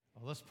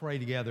Let's pray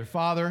together.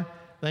 Father,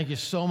 thank you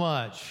so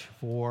much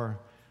for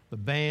the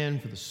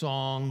band, for the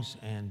songs,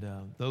 and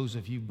those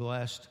of you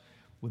blessed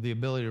with the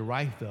ability to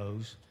write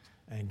those.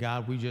 And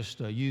God, we just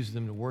use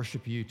them to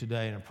worship you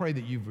today. And I pray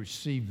that you've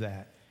received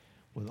that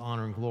with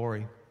honor and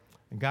glory.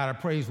 And God, I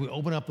pray as we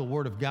open up the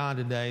Word of God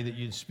today that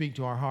you'd speak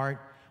to our heart.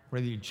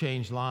 Pray that you'd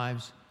change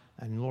lives.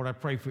 And Lord, I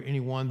pray for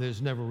anyone that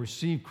has never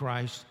received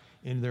Christ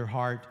in their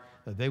heart,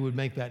 that they would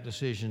make that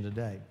decision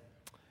today.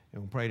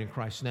 And we pray it in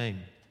Christ's name.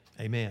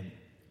 Amen.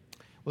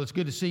 Well, it's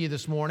good to see you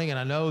this morning. And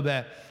I know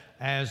that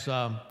as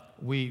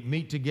we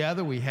meet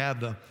together, we have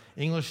the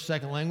English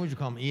second language, we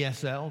call them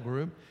ESL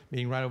group,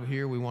 meeting right over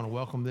here. We want to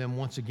welcome them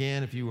once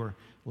again. If you were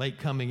late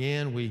coming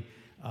in, we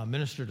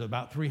minister to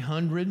about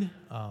 300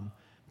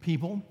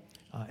 people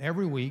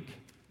every week.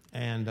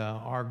 And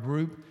our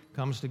group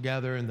comes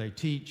together and they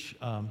teach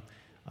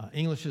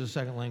English as a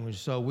second language.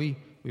 So we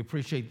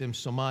appreciate them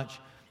so much.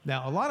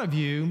 Now, a lot of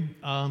you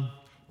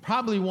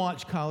probably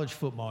watched college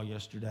football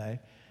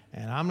yesterday.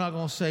 And I'm not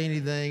going to say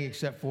anything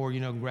except for,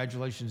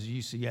 congratulations to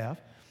UCF.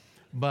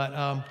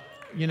 But,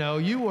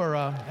 you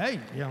were,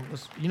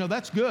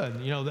 that's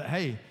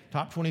good.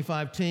 Top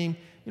 25 team.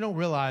 You don't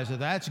realize that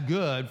that's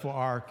good for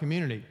our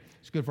community.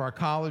 It's good for our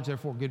college,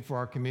 therefore good for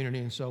our community.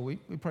 And so we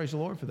praise the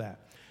Lord for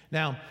that.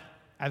 Now,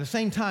 at the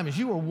same time, as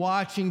you were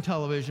watching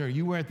television or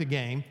you were at the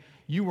game,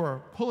 you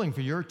were pulling for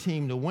your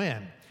team to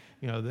win.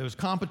 There was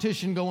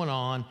competition going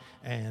on,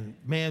 and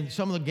man,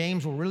 some of the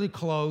games were really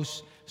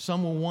close.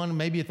 Some were won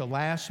maybe at the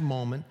last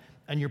moment,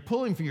 and you're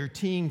pulling for your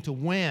team to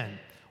win.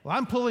 Well,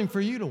 I'm pulling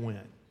for you to win.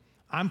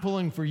 I'm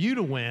pulling for you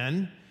to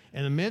win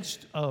in the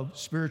midst of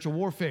spiritual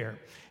warfare.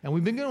 And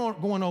we've been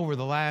going over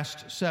the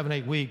last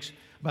 7-8 weeks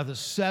about the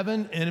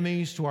 7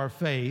 enemies to our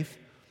faith,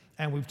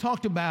 and we've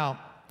talked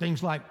about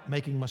things like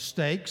making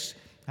mistakes,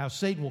 how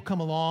Satan will come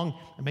along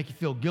and make you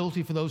feel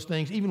guilty for those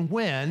things, even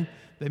when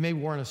they maybe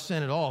weren't a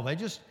sin at all. They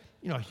just,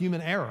 human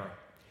error.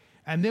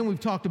 And then we've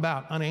talked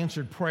about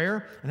unanswered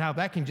prayer and how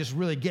that can just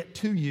really get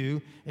to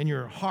you in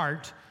your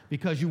heart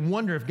because you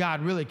wonder if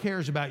God really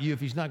cares about you if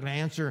he's not going to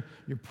answer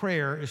your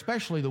prayer,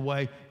 especially the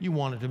way you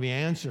want it to be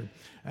answered.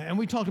 And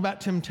we talked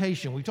about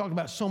temptation. We talked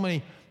about so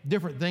many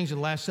different things in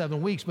the last 7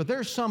 weeks, but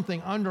there's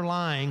something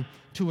underlying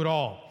to it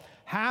all.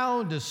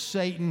 How does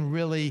Satan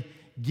really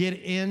get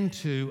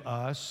into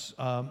us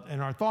in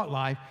our thought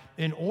life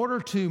in order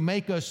to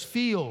make us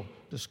feel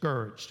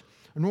discouraged,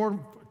 in order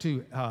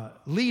to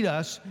lead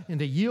us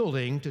into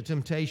yielding to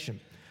temptation?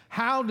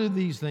 How do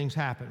these things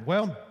happen?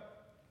 Well,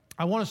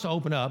 I want us to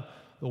open up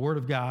the Word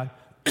of God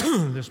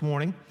this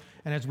morning.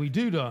 And as we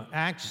do to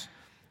Acts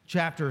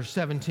chapter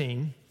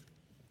 17,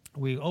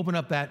 we open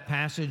up that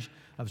passage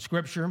of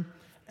Scripture.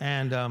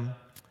 And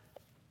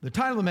the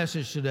title of the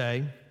message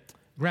today,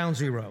 Ground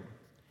Zero.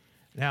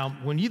 Now,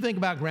 when you think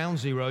about Ground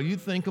Zero, you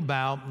think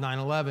about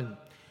 9/11.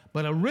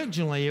 But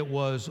originally, it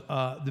was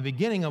the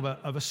beginning of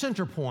a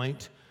center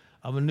point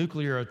of a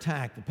nuclear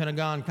attack. The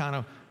Pentagon kind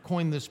of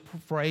coined this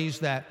phrase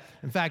that,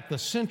 in fact, the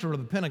center of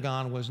the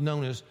Pentagon was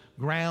known as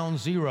Ground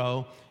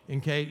Zero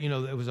in case,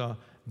 it was a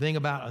thing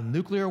about a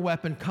nuclear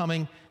weapon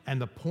coming,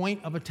 and the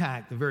point of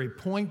attack, the very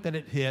point that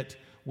it hit,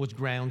 was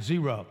Ground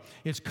Zero.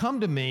 It's come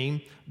to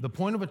mean the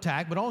point of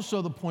attack, but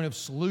also the point of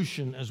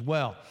solution as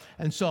well.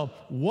 And so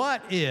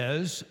what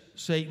is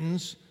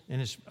Satan's,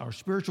 in our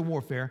spiritual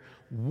warfare,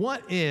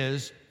 what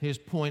is his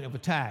point of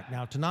attack?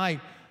 Now,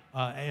 tonight,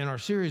 in our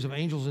series of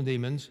Angels and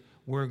Demons,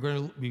 we've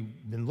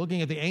been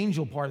looking at the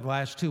angel part the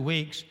last 2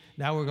 weeks.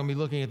 Now we're going to be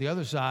looking at the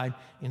other side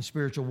in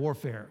spiritual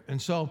warfare.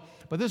 And so,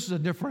 but this is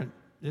different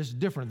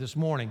this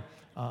morning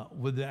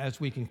as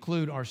we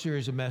conclude our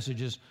series of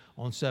messages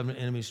on 7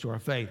 enemies to our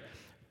faith.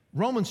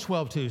 Romans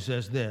 12:2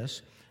 says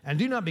this, "And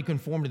do not be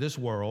conformed to this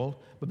world,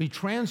 but be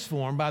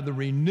transformed by the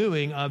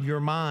renewing of your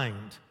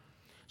mind,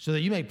 so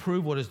that you may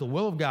prove what is the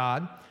will of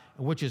God,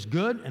 which is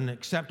good and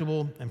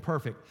acceptable and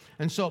perfect."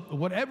 And so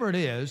whatever it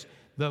is,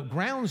 the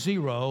ground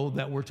zero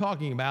that we're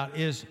talking about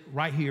is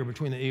right here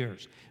between the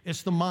ears.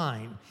 It's the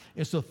mind.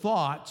 It's the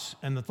thoughts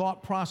and the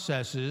thought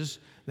processes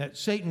that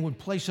Satan would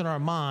place in our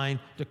mind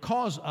to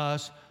cause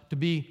us to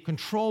be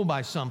controlled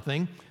by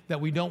something that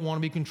we don't want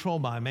to be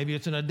controlled by. Maybe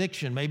it's an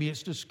addiction. Maybe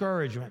it's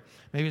discouragement.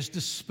 Maybe it's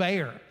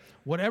despair.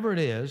 Whatever it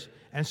is.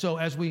 And so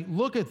as we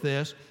look at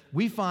this,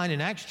 we find in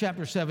Acts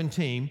chapter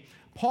 17,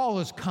 Paul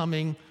is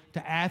coming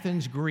to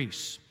Athens,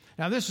 Greece.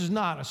 Now, this is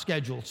not a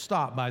scheduled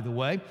stop, by the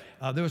way.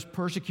 There was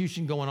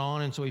persecution going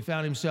on, and so he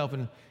found himself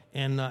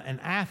in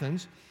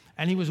Athens,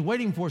 and he was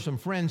waiting for some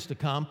friends to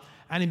come,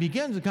 and he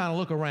begins to kind of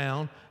look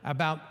around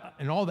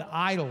and all the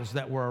idols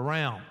that were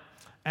around.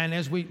 And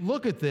as we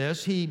look at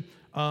this, he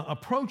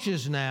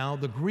approaches now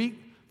the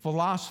Greek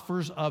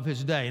philosophers of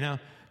his day. Now,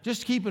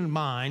 just keep in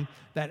mind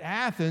that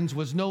Athens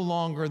was no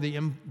longer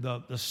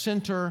the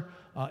center,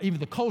 even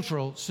the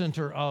cultural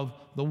center of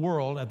the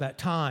world at that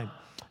time.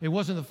 It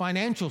wasn't the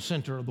financial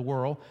center of the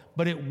world,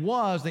 but it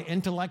was the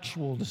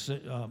intellectual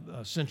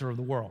center of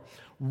the world.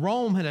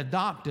 Rome had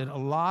adopted a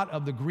lot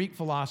of the Greek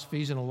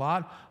philosophies and a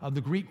lot of the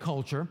Greek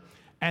culture,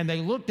 and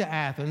they looked to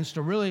Athens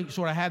to really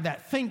sort of have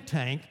that think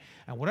tank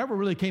And whatever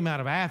really came out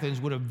of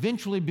Athens would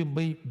eventually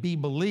be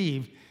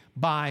believed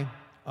by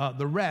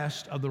the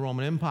rest of the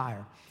Roman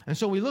Empire. And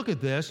so we look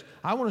at this.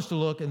 I want us to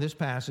look in this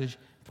passage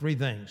three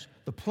things: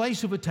 the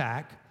place of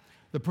attack,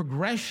 the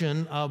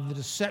progression of the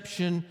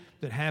deception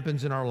that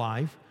happens in our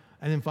life,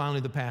 and then finally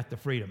the path to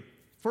freedom.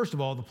 First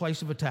of all, the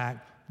place of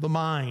attack, the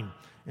mind.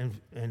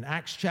 In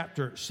Acts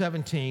chapter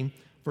 17,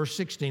 verse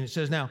 16, it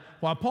says, "Now,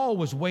 while Paul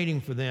was waiting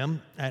for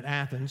them at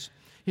Athens,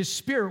 his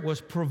spirit was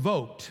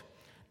provoked."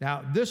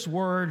 Now, this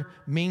word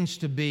means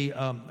to be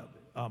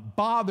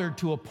bothered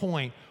to a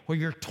point where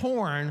you're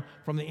torn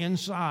from the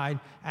inside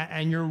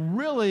and you're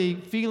really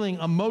feeling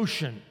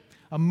emotion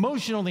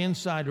on the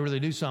inside to really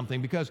do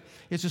something, because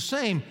it's the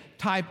same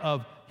type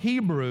of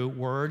Hebrew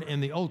word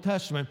in the Old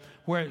Testament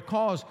where it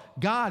caused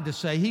God to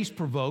say he's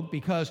provoked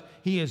because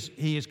he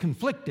is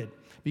conflicted.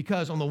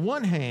 Because on the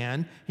one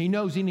hand, he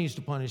knows he needs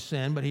to punish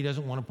sin, but he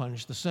doesn't want to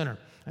punish the sinner.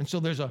 And so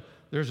there's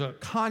a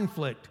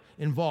conflict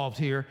involved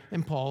here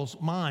in Paul's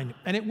mind.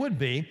 And it would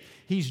be,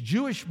 he's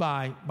Jewish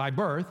by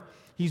birth.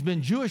 He's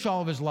been Jewish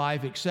all of his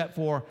life except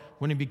for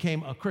when he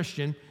became a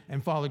Christian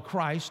and followed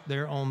Christ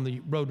there on the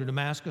road to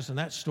Damascus, and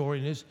that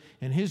story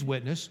in his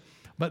witness.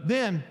 But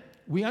then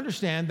we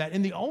understand that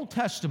in the Old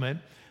Testament,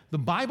 the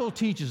Bible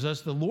teaches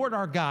us the Lord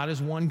our God is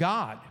one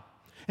God.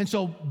 And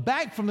so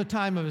back from the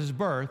time of his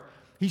birth,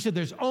 he said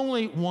there's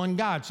only one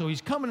God. So he's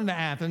coming into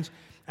Athens,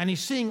 and he's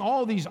seeing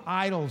all these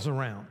idols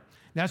around.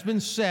 Now, it's been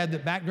said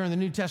that back during the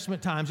New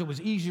Testament times, it was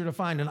easier to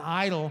find an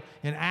idol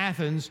in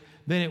Athens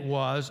than it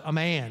was a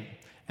man.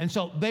 And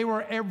so they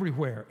were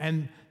everywhere.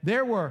 And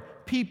there were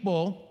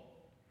people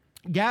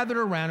gathered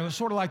around. It was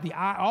sort of like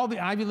all the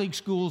Ivy League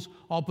schools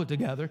all put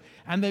together,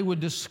 and they would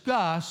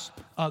discuss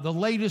the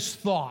latest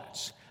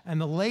thoughts and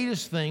the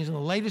latest things and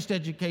the latest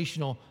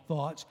educational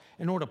thoughts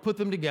in order to put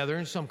them together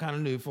in some kind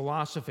of new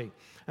philosophy.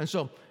 And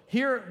so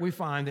here we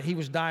find that he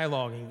was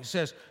dialoguing. It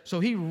says, so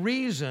he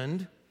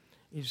reasoned.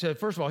 He said,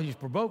 first of all, he was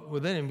provoked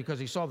within him because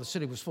he saw the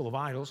city was full of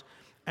idols,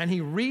 and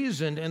he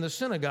reasoned in the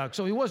synagogue.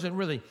 So he wasn't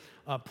really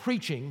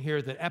preaching here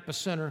at the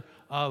epicenter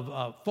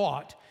of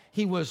thought.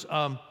 He was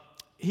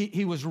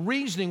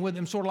reasoning with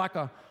them, sort of like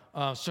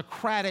a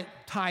Socratic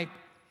type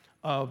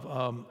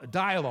of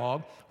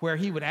dialogue, where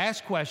he would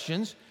ask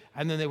questions,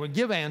 and then they would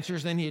give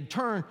answers. Then he'd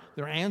turn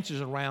their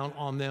answers around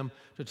on them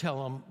to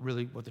tell them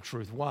really what the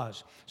truth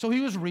was. So he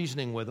was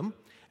reasoning with them.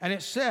 And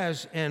it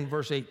says in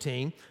verse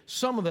 18,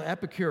 some of the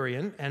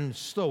Epicurean and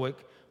Stoic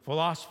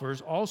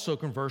philosophers also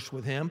conversed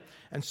with him,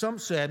 and some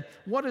said,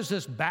 "What does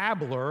this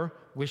babbler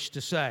wish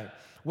to say?"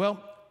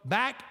 Well,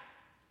 back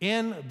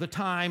in the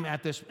time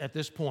at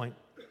this point,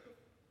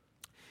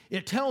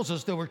 it tells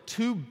us there were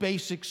two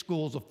basic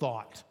schools of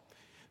thought.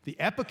 The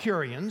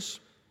Epicureans,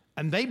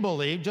 and they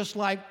believed, just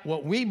like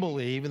what we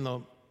believe in the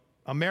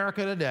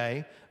America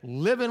today,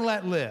 live and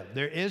let live.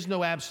 There is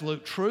no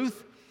absolute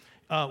truth.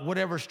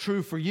 Whatever's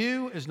true for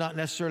you is not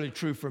necessarily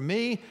true for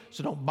me,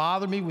 so don't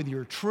bother me with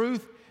your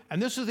truth.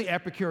 And this is the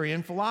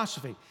Epicurean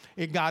philosophy.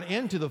 It got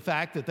into the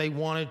fact that they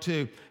wanted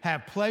to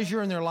have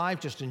pleasure in their life,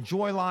 just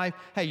enjoy life.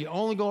 Hey, you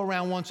only go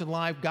around once in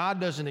life. God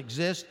doesn't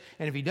exist.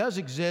 And if he does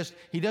exist,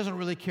 he doesn't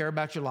really care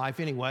about your life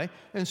anyway.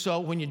 And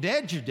so when you're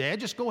dead, you're dead.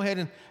 Just go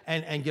ahead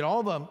and get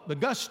all the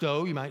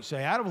gusto, you might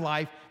say, out of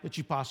life that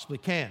you possibly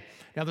can.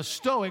 Now, the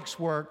Stoics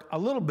were a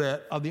little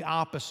bit of the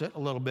opposite,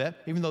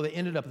 even though they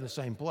ended up in the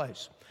same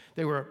place.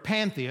 They were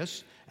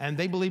pantheists, and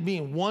they believed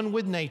being one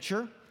with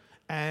nature,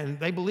 and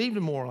they believed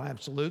in moral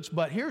absolutes.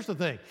 But here's the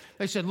thing.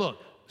 They said, look,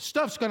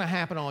 stuff's going to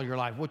happen all your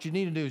life. What you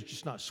need to do is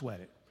just not sweat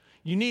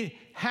it.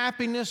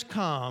 Happiness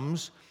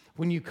comes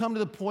when you come to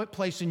the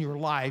place in your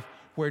life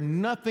where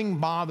nothing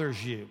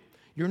bothers you.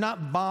 You're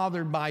not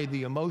bothered by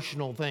the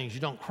emotional things.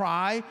 You don't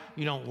cry,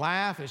 you don't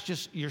laugh. It's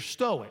just, you're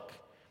stoic.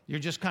 You're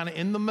just kind of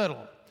in the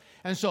middle.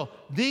 And so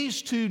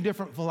these two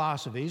different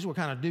philosophies were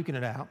kind of duking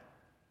it out.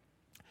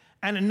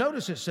 And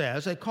notice it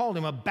says they called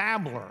him a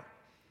babbler.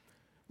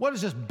 What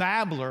does this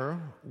babbler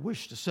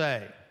wish to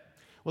say?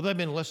 Well, they've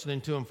been listening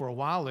to him for a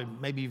while. They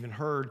maybe even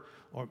heard,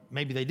 or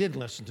maybe they did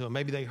listen to him.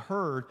 Maybe they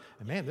heard,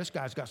 and man, this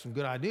guy's got some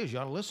good ideas. You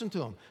ought to listen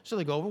to him. So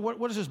they go over,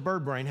 what does this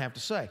bird brain have to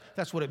say?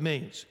 That's what it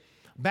means.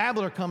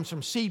 Babbler comes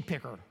from seed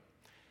picker.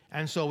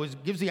 And so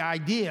it gives the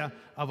idea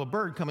of a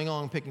bird coming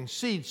along picking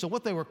seeds. So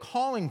what they were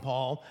calling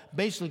Paul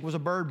basically was a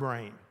bird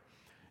brain.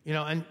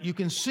 And you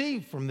can see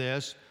from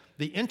this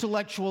the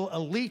intellectual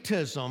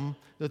elitism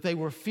that they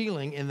were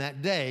feeling in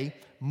that day,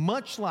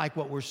 much like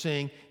what we're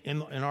seeing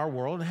in our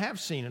world and have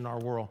seen in our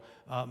world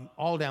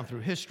all down through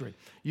history.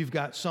 You've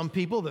got some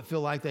people that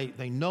feel like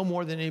they know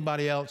more than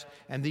anybody else,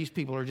 and these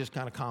people are just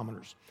kind of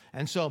commoners.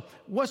 And so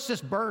what's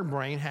this bird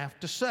brain have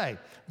to say?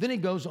 Then he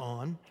goes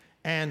on,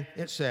 and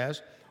it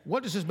says,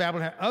 what does this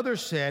babbler have?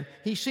 Others said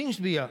he seems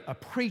to be a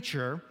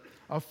preacher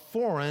of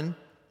foreign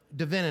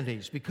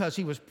divinities because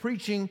he was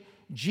preaching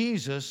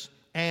Jesus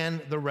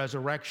and the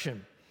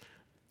resurrection.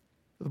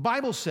 The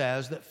Bible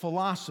says that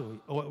philosophy,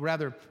 or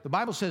rather, the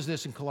Bible says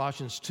this in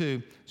Colossians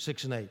 2,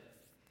 6 and 8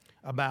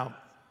 about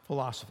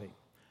philosophy.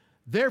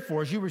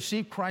 Therefore, as you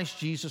receive Christ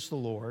Jesus the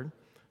Lord,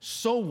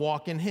 so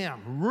walk in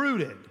him,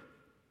 rooted.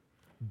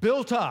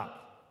 built up.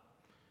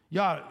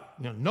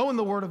 Knowing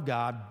the Word of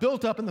God,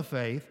 built up in the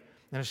faith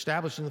and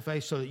established in the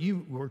faith so that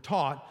you were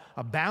taught,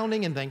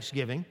 abounding in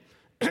thanksgiving.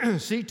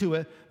 See to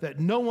it that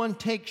no one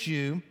takes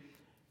you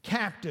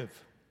captive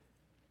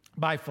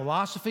by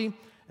philosophy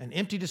and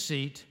empty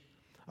deceit,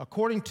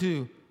 according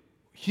to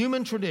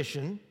human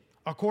tradition,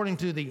 according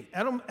to the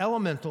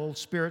elemental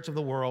spirits of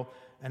the world,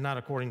 and not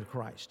according to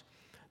Christ.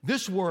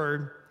 This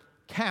word,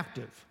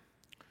 captive,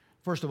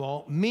 first of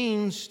all,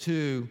 means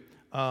to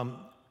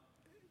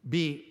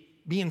be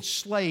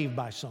enslaved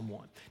by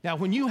someone. Now,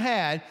 when you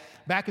had,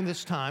 back in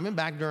this time and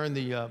back during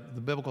the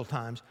biblical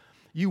times,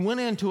 you went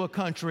into a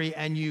country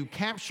and you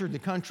captured the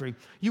country,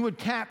 you would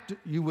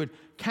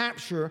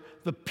capture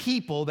the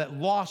people that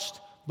lost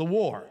the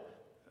war,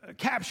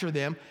 capture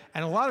them,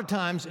 and a lot of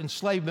times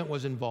enslavement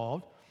was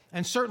involved,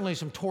 and certainly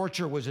some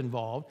torture was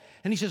involved.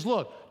 And he says,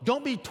 look,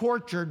 don't be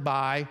tortured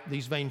by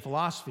these vain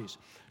philosophies.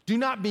 Do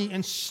not be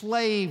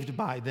enslaved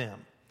by them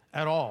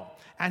at all.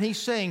 And he's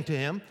saying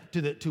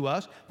to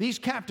us, these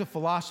captive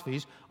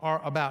philosophies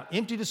are about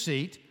empty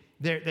deceit.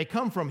 They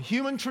come from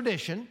human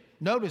tradition.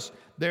 Notice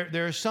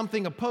there is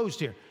something opposed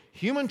here.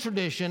 Human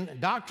tradition,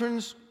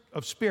 doctrines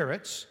of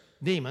spirits,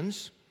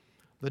 demons,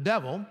 the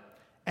devil,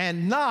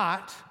 and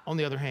not, on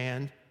the other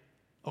hand,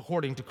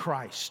 according to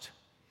Christ.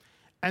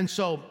 And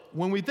so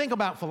when we think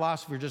about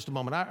philosophy for just a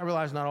moment, I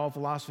realize not all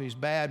philosophy is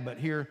bad, but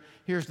here's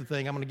the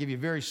thing. I'm going to give you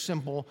very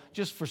simple,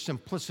 just for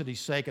simplicity's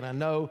sake, and I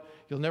know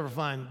you'll never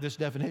find this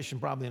definition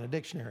probably in a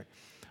dictionary.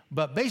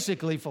 But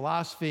basically,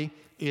 philosophy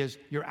is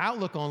your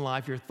outlook on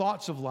life, your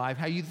thoughts of life,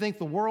 how you think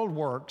the world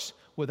works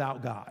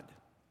without God.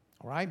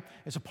 All right?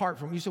 It's apart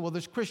from, you say, well,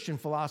 there's Christian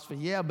philosophy.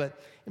 Yeah, but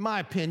in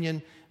my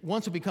opinion,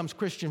 once it becomes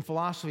Christian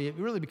philosophy, it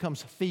really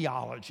becomes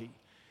theology.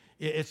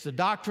 It's the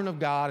doctrine of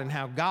God and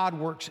how God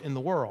works in the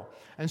world.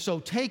 And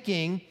so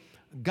taking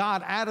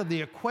God out of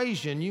the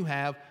equation, you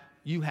have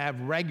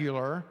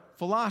regular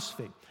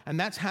philosophy. And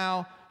that's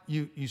how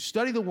you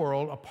study the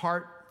world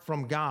apart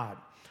from God.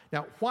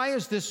 Now, why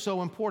is this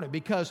so important?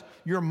 Because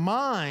your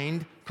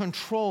mind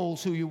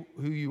controls who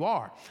you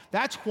are.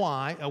 That's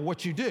why,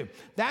 what you do.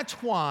 That's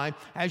why,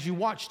 as you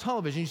watch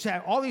television, you see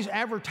all these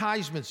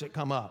advertisements that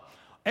come up.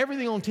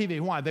 Everything on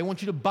TV, why? They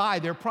want you to buy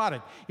their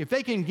product. If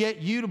they can get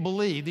you to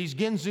believe these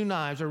Ginsu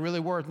knives are really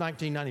worth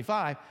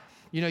 $19.95,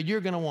 you're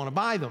going to want to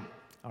buy them,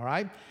 all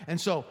right? And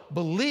so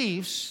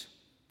beliefs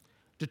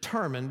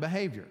determine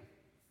behavior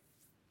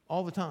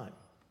all the time.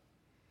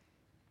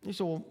 You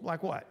say, well,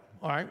 like what?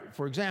 All right,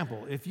 for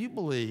example, if you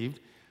believed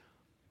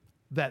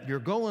that your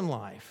goal in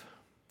life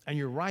and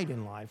your right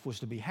in life was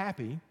to be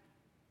happy,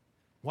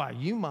 why,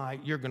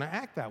 you're going to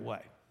act that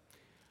way.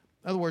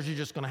 In other words, you're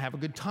just going to have a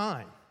good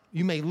time.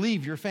 You may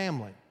leave your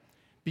family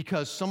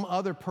because some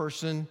other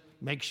person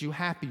makes you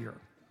happier.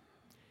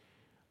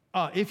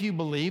 If you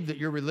believe that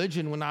your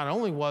religion not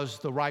only was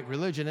the right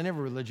religion, and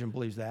every religion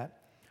believes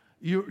that,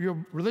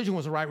 your religion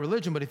was the right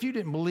religion, but if you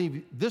didn't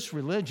believe this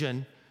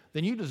religion,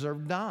 then you deserve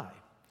to die.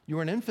 You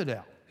were an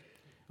infidel.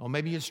 Or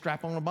maybe you'd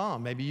strap on a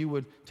bomb. Maybe you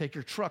would take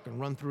your truck and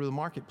run through the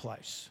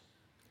marketplace.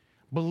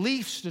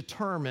 Beliefs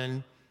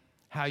determine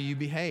how you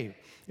behave.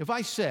 If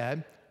I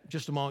said,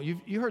 just a moment,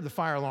 you heard the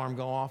fire alarm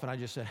go off, and I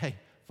just said, hey,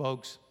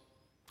 folks,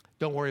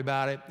 don't worry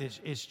about it.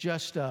 It's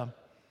just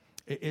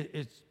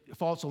it's a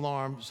false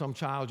alarm. Some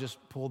child just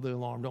pulled the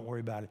alarm. Don't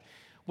worry about it.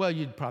 Well,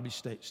 you'd probably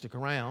stick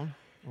around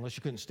unless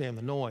you couldn't stand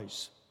the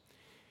noise.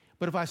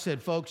 But if I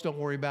said, folks, don't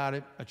worry about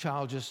it, a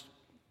child just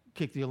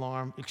kicked the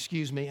alarm,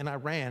 excuse me, and I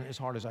ran as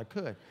hard as I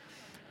could,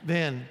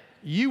 then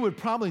you would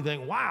probably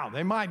think, wow,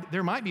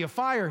 there might be a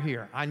fire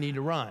here. I need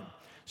to run.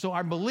 So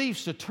our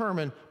beliefs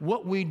determine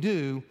what we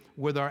do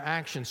with our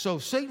actions. So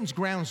Satan's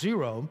ground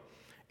zero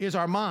is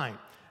our mind.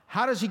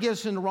 How does he get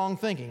us into wrong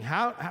thinking?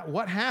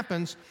 What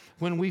happens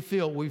when we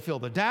feel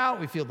the doubt,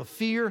 we feel the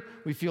fear,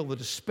 we feel the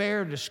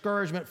despair,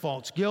 discouragement,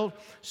 false guilt?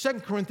 2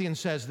 Corinthians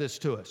says this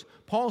to us.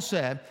 Paul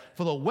said,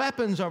 for the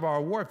weapons of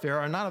our warfare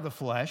are not of the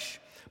flesh,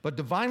 but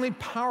divinely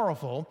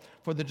powerful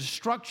for the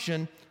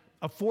destruction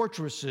of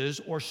fortresses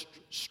or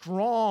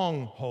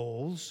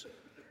strongholds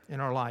in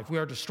our life. We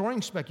are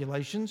destroying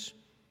speculations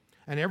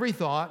and every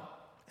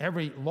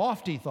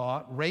lofty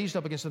thought raised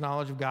up against the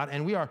knowledge of God,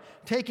 and we are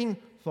taking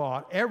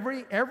thought,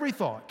 every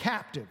thought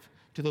captive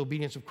to the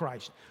obedience of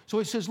Christ. So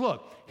it says,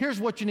 look, here's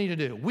what you need to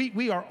do.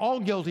 We are all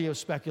guilty of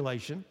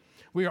speculation.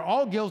 We are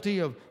all guilty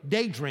of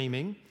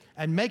daydreaming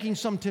and making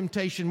some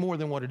temptation more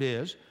than what it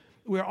is.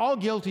 We're all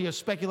guilty of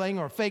speculating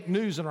or fake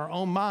news in our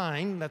own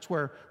mind. That's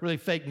where really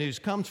fake news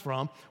comes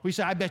from. We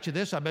say, I bet you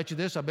this, I bet you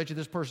this, I bet you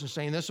this person's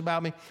saying this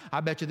about me, I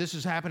bet you this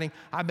is happening,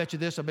 I bet you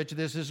this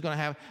is going to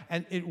happen.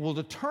 And it will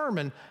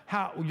determine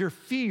how your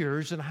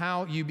fears and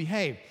how you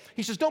behave.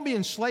 He says, don't be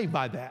enslaved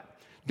by that.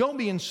 Don't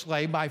be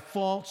enslaved by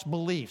false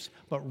beliefs,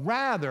 but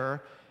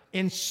rather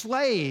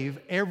enslave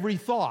every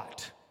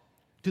thought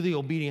to the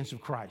obedience of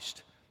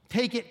Christ.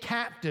 Take it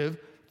captive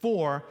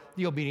for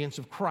the obedience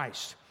of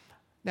Christ.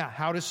 Now,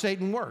 how does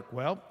Satan work?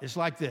 Well, it's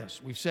like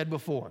this. We've said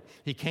before.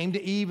 He came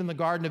to Eve in the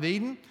Garden of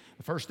Eden.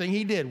 The first thing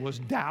he did was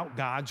doubt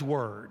God's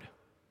word.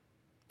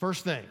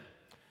 First thing.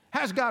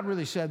 Has God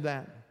really said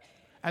that?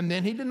 And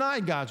then he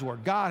denied God's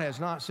word. God has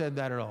not said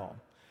that at all.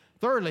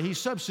 Thirdly, he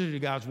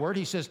substituted God's word.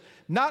 He says,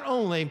 not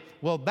only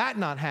will that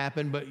not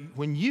happen, but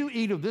when you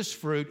eat of this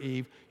fruit,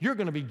 Eve, you're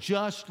going to be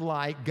just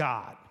like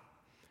God.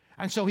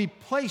 And so he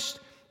placed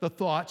the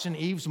thoughts in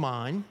Eve's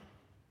mind,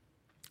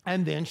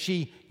 and then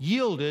she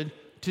yielded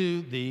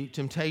to the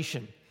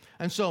temptation.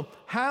 And so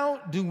how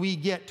do we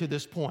get to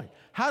this point?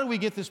 How do we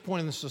get this point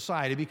in the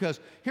society? Because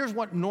here's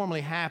what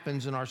normally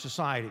happens in our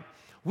society.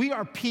 We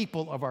are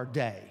people of our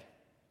day.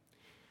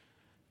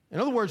 In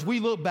other words, we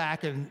look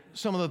back and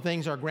some of the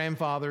things our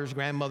grandfathers,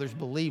 grandmothers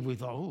believed, we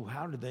thought, oh,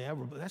 how did they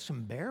ever? That's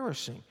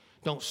embarrassing.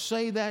 Don't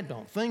say that.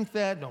 Don't think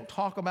that. Don't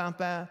talk about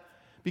that.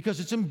 Because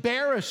it's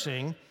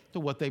embarrassing to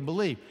what they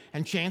believe.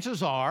 And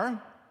chances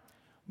are,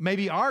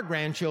 maybe our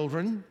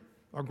grandchildren,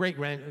 or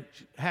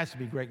has to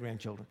be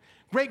great-grandchildren,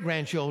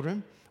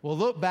 great-grandchildren will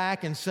look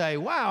back and say,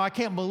 wow, I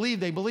can't believe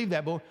they believe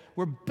that. But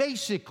we're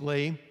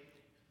basically,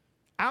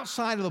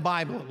 outside of the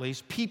Bible at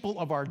least, people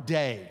of our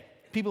day,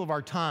 people of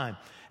our time.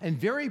 And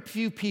very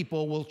few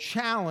people will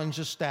challenge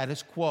the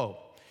status quo.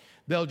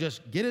 They'll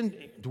just get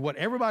into what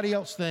everybody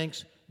else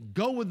thinks,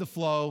 go with the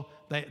flow.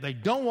 They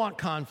don't want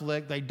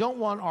conflict. They don't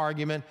want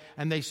argument.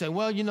 And they say,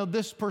 well, you know,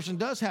 this person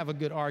does have a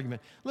good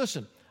argument.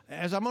 Listen,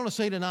 as I'm going to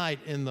say tonight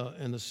in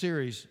the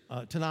series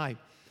tonight,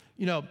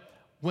 you know,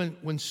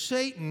 when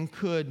Satan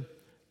could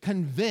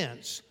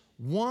convince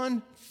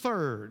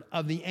 1/3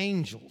 of the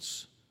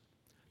angels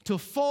to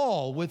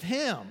fall with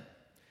him,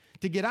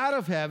 to get out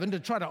of heaven, to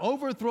try to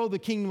overthrow the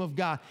kingdom of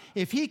God,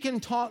 if he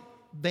can talk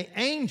the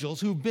angels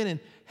who've been in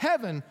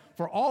heaven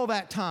for all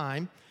that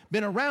time,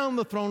 been around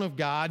the throne of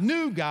God,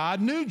 knew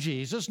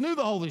Jesus, knew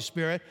the Holy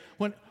Spirit,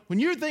 when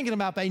you're thinking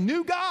about they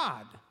knew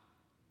God,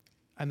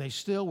 and they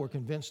still were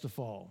convinced to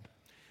fall.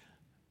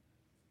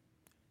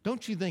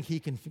 Don't you think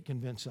he can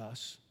convince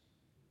us?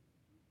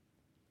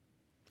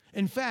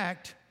 In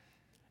fact,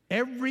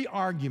 every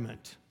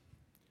argument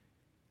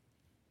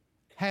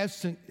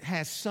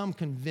has some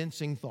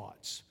convincing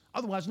thoughts.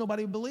 Otherwise,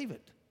 nobody would believe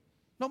it.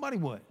 Nobody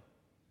would.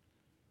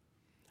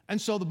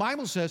 And so the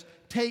Bible says,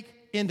 take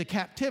into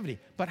captivity.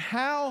 But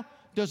how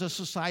does a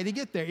society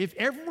get there? If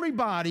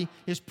everybody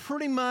is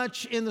pretty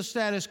much in the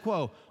status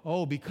quo,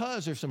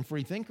 because there's some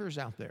free thinkers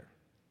out there.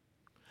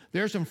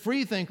 There's some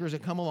free thinkers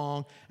that come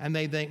along and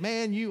they think,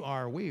 man, you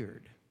are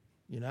weird.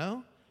 You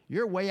know,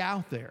 you're way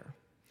out there.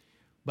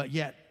 But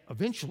yet,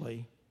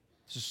 eventually,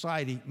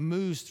 society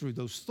moves through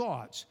those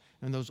thoughts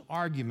and those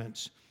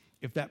arguments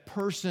if that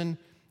person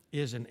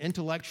is in an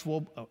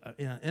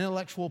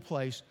intellectual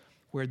place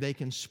where they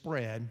can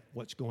spread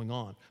what's going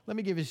on. Let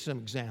me give you some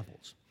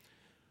examples.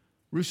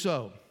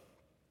 Rousseau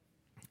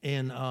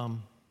and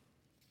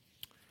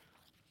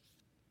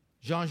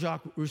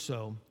Jean-Jacques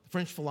Rousseau,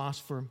 French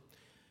philosopher,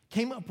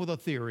 came up with a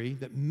theory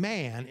that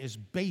man is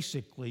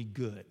basically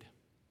good.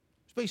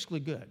 It's basically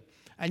good.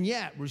 And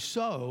yet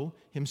Rousseau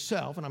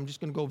himself, and I'm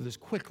just going to go over this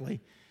quickly,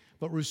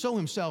 but Rousseau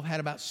himself had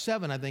about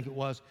 7, I think it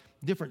was,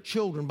 different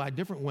children by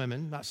different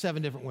women, not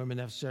 7 different women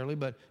necessarily,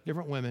 but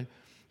different women,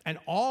 and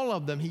all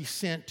of them he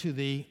sent to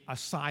the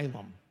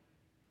asylum.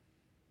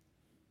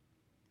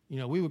 You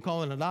know, we would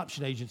call it an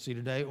adoption agency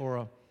today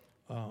or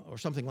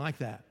something like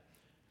that.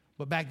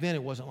 But back then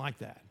it wasn't like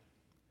that.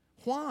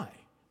 Why?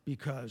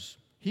 Because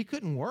he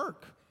couldn't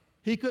work.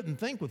 He couldn't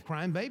think with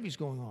crying babies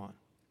going on.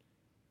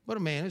 But a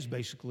man is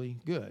basically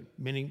good.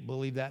 Many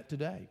believe that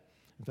today.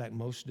 In fact,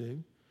 most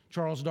do.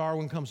 Charles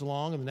Darwin comes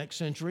along in the next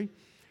century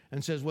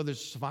and says, well,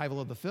 there's survival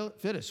of the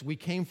fittest. We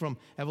came from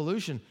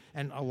evolution.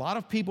 And a lot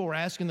of people were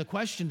asking the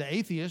question to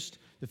atheists,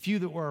 the few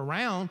that were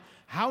around,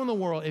 how in the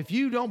world, if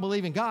you don't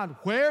believe in God,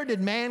 where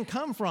did man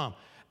come from?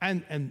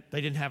 And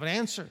they didn't have an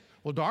answer.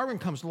 Well, Darwin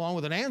comes along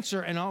with an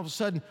answer, and all of a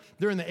sudden,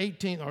 during the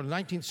 18th or the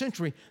 19th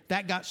century,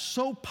 that got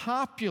so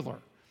popular.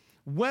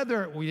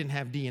 Whether we didn't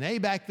have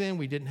DNA back then,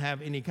 we didn't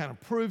have any kind of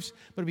proofs,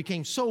 but it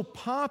became so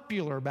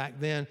popular back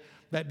then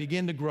that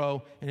began to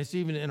grow, and it's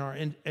even in our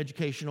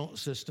educational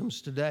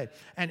systems today.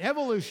 And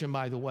evolution,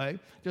 by the way,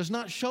 does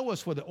not show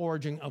us where the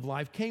origin of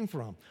life came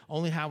from,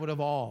 only how it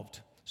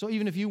evolved. So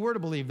even if you were to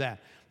believe that.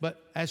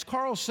 But as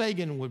Carl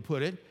Sagan would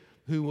put it,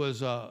 who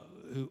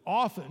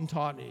often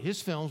taught,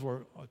 his films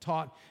were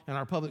taught in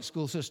our public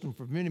school system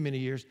for many, many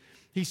years,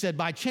 he said,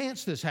 by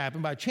chance this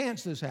happened, by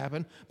chance this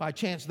happened, by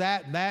chance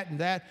that, and that, and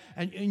that.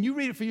 And you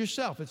read it for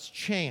yourself. It's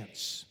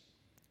chance.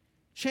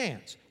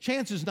 Chance.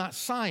 Chance is not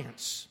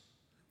science.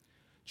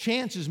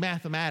 Chance is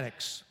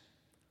mathematics.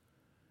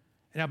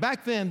 Now,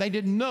 back then, they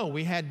didn't know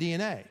we had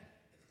DNA.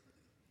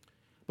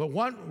 But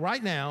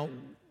right now,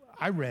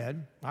 I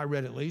read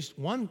at least,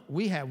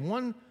 we have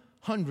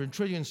 100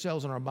 trillion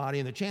cells in our body,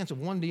 and the chance of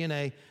one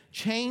DNA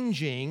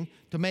changing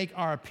to make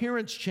our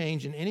appearance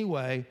change in any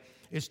way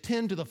is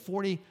 10 to the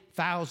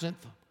 40,000th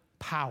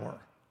power.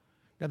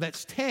 Now,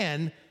 that's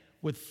 10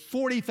 with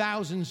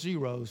 40,000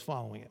 zeros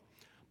following it.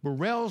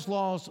 Borel's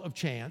laws of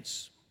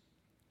chance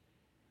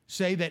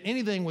say that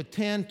anything with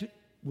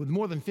with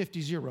more than 50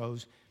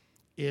 zeros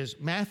is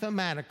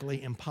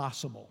mathematically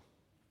impossible.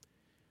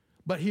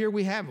 But here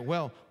we have it.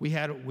 Well, we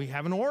have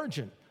an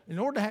origin. in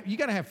order to have, you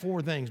got to have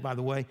four things, by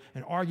the way,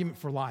 an argument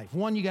for life.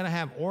 One, you got to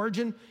have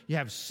origin, you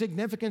have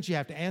significance, you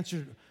have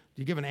to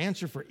give an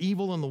answer for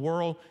evil in the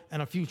world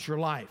and a future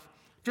life.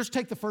 Just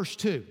take the first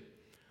two.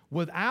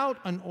 Without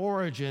an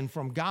origin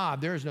from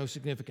God, there is no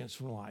significance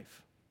for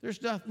life. There's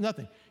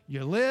nothing.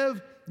 You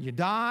live, you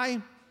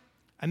die,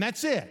 and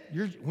that's it.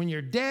 When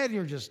you're dead,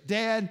 you're just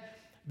dead.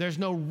 There's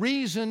no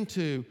reason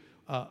to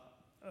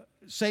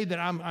say that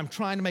I'm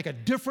trying to make a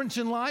difference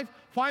in life.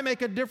 Why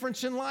make a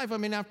difference in life? I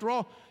mean, after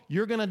all,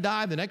 you're going to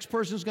die. The next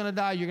person's going to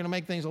die. You're going to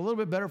make things a little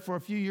bit better for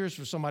a few years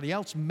for somebody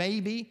else,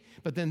 maybe,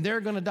 but then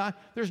they're going to die.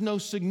 There's no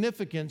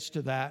significance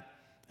to that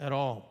at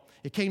all.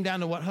 It came down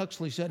to what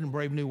Huxley said in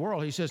Brave New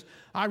World. He says,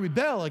 I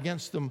rebel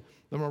against the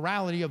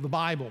morality of the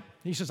Bible.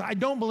 He says, I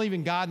don't believe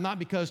in God, not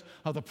because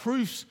of the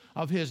proofs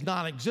of his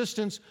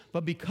non-existence,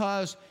 but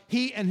because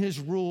he and his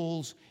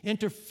rules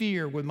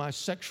interfere with my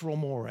sexual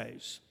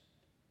mores.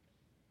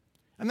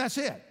 And that's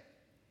it.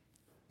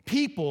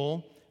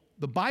 People,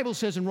 the Bible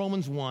says in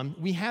Romans 1,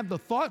 we have the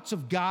thoughts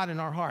of God in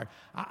our heart.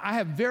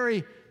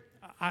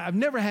 I've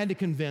never had to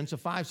convince a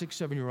 5, 6,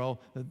 7-year-old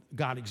that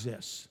God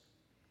exists.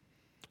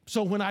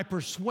 So when I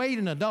persuade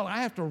an adult,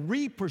 I have to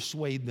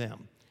re-persuade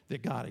them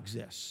that God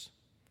exists.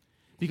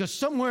 Because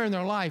somewhere in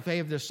their life, they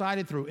have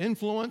decided through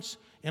influence,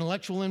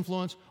 intellectual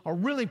influence, or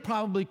really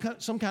probably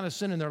some kind of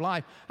sin in their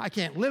life, I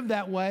can't live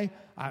that way.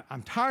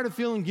 I'm tired of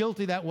feeling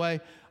guilty that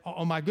way.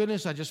 Oh my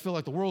goodness, I just feel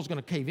like the world's going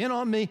to cave in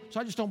on me, so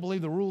I just don't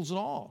believe the rules at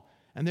all.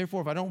 And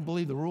therefore, if I don't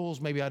believe the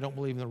rules, maybe I don't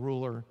believe in the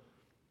ruler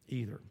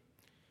either.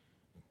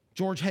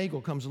 George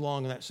Hegel comes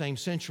along in that same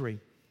century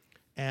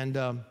and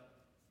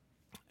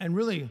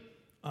really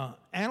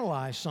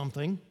analyzed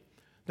something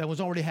that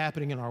was already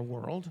happening in our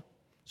world.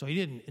 So he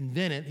didn't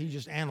invent it, he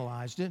just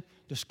analyzed it,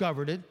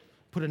 discovered it,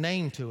 put a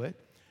name to it.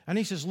 And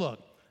he says, look,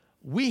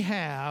 we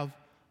have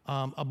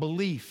a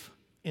belief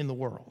in the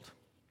world,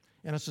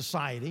 in a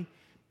society.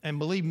 And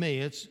believe me,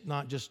 it's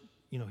not just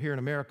here in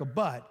America,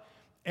 but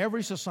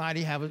every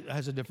society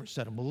has a different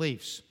set of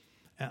beliefs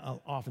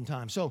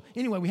oftentimes. So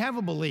anyway, we have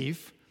a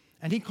belief,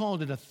 and he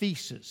called it a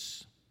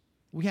thesis.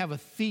 We have a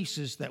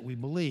thesis that we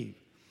believe.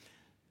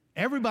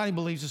 Everybody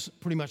believes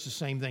pretty much the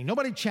same thing.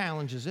 Nobody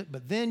challenges it,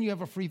 but then you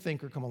have a free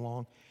thinker come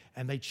along,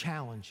 and they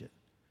challenge it.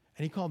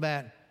 And he called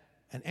that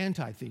an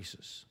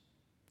antithesis.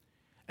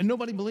 And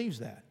nobody believes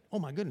that. Oh,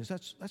 my goodness,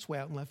 that's way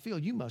out in left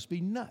field. You must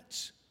be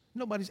nuts.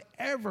 Nobody's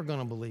ever going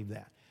to believe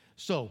that.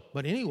 So,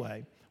 but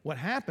anyway, what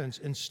happens,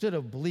 instead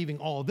of believing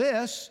all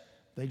this,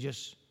 they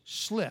just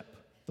slip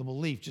the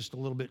belief just a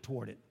little bit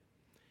toward it.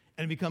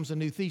 And it becomes a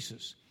new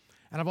thesis.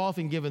 And I've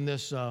often given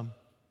this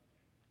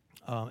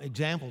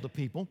example to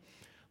people.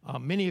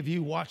 Many of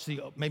you watch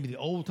maybe the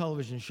old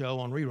television show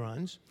on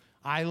reruns,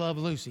 I Love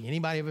Lucy.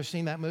 Anybody ever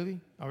seen that movie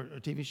or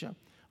TV show?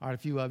 All right, a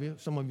few of you.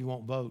 Some of you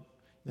won't vote.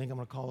 I think I'm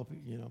going to call up,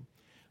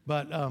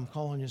 but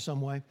call on you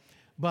some way.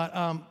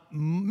 But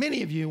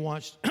many of you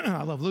watched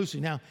I Love Lucy.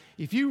 Now,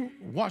 if you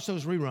watch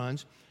those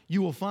reruns,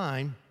 you will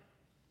find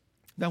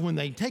that when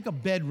they take a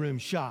bedroom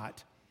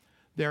shot,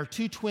 there are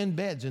 2 twin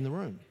beds in the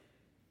room.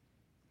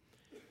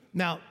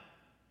 Now,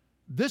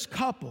 this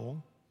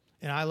couple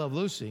in I Love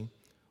Lucy,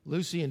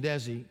 Lucy and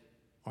Desi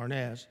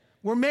Arnaz,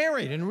 were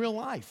married in real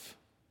life.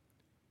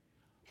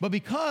 But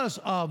because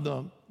of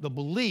the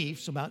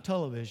beliefs about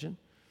television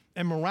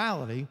and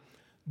morality,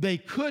 they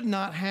could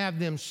not have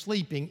them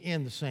sleeping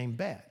in the same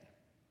bed.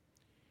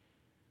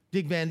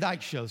 Dick Van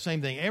Dyke Show,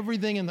 same thing.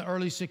 Everything in the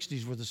early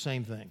 60s was the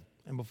same thing,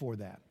 and before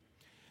that.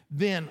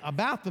 Then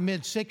about the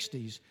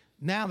mid-60s,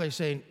 now they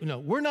say,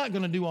 we're not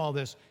going to do all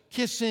this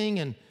kissing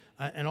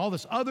and all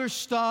this other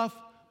stuff,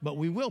 but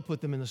we will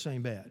put them in the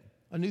same bed.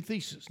 A new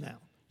thesis now.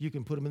 You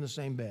can put them in the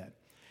same bed.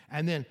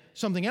 And then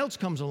something else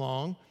comes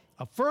along,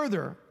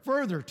 further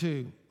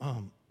to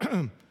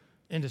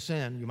into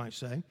sin, you might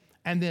say,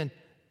 and then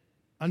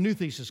a new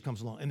thesis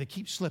comes along, and they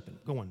keep slipping,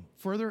 going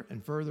further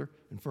and further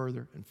and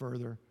further and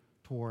further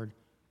toward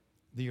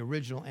the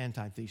original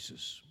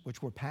antithesis,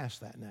 which we're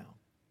past that now.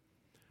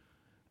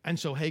 And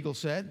so Hegel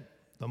said,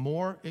 the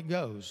more it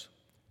goes,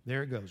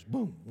 there it goes,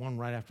 boom, one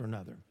right after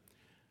another.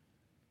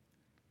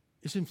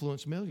 It's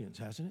influenced millions,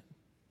 hasn't it?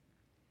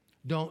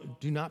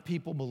 Do not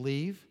people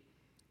believe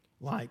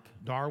like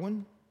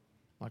Darwin,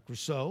 like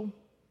Rousseau,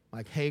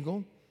 like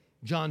Hegel?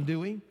 John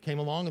Dewey came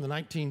along in the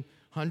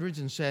 1900s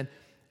and said,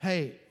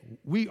 hey,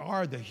 we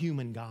are the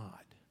human God.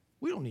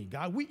 We don't need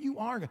God. You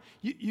are God.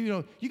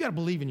 You got to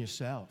believe in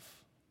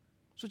yourself.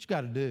 That's what you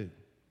got to do.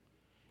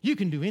 You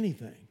can do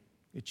anything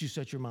that you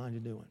set your mind to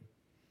doing.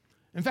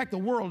 In fact, the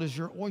world is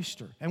your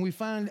oyster. And we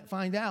find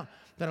out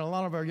that a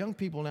lot of our young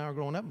people now are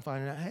growing up and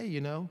finding out,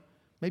 hey,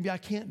 maybe I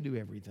can't do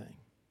everything.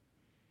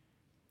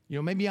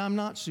 Maybe I'm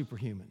not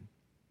superhuman.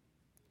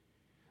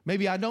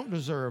 Maybe I don't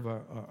deserve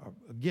a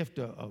gift,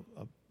 a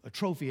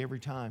trophy every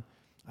time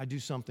I do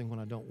something when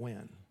I don't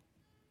win.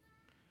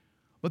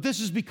 But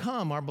this has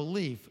become our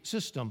belief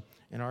system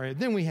in our area.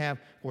 Then we have,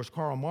 of course,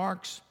 Karl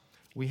Marx.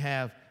 We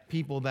have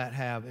people that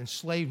have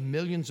enslaved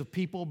millions of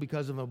people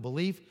because of a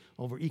belief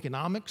over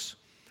economics.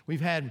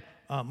 We've had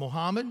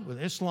Muhammad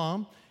with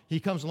Islam. he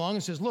comes along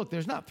and says, look,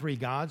 there's not three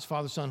gods,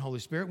 Father, Son, Holy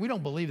Spirit. We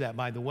don't believe that,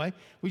 by the way.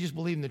 We just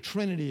believe in the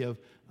Trinity of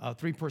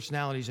three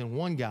personalities in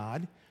one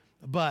God.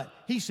 But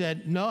he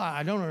said, no,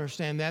 I don't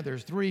understand that.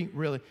 There's three,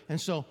 really.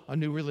 And so a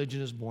new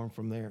religion is born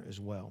from there as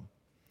well.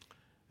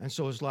 And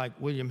so it's like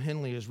William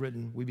Henley has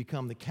written, we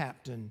become the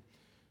captain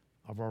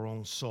of our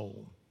own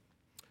soul.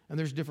 And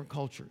there's different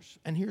cultures.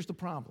 And here's the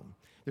problem.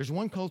 There's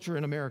one culture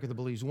in America that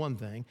believes one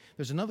thing.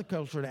 There's another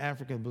culture in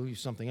Africa that believes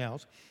something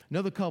else.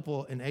 Another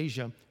couple in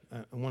Asia,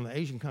 one of the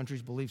Asian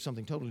countries, believes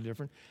something totally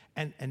different.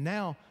 And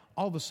now,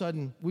 all of a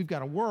sudden, we've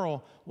got a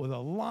world with a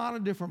lot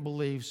of different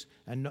beliefs,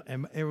 and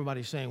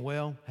everybody's saying,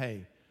 well,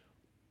 hey,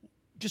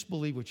 just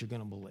believe what you're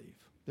going to believe.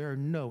 There are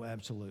no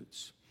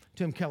absolutes.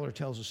 Tim Keller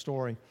tells a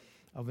story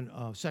of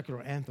a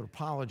secular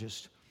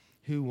anthropologist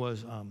who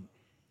was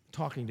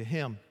talking to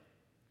him.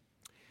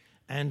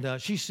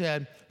 And she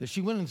said that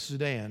she went into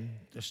Sudan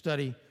to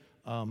study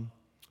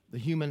the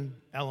human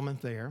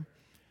element there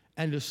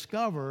and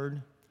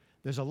discovered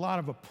there's a lot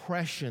of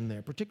oppression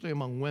there, particularly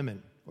among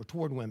women or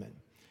toward women.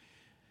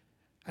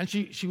 And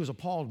she was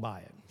appalled by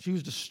it. She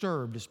was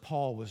disturbed as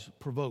Paul was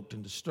provoked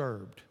and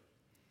disturbed.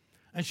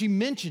 And she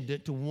mentioned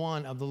it to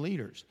one of the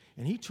leaders.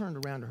 And he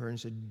turned around to her and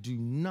said, do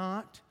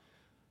not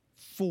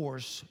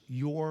force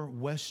your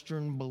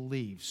Western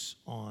beliefs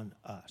on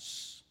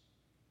us.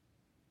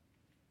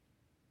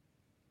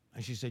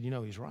 And she said,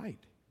 he's right.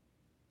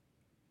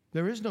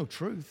 There is no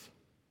truth.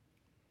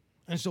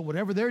 And so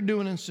whatever they're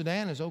doing in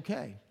Sudan is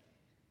okay.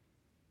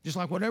 Just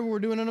like whatever we're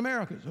doing in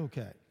America is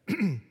okay.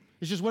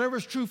 It's just whatever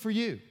is true for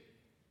you.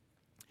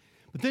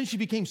 But then she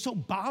became so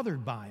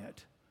bothered by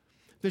it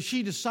that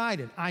she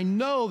decided, I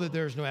know that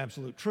there's no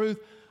absolute truth.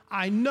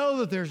 I know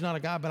that there's not a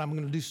God, but I'm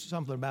going to do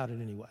something about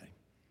it anyway.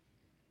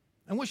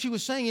 And what she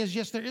was saying is,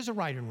 yes, there is a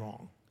right and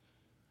wrong.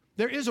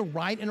 There is a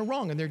right and a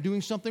wrong, and they're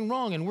doing something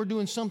wrong, and we're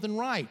doing something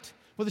right,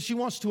 whether she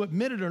wants to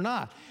admit it or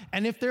not.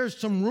 And if there's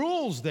some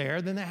rules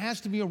there, then there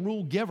has to be a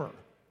rule giver.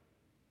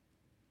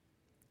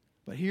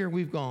 But here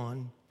we've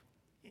gone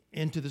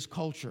into this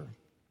culture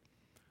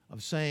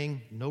of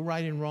saying no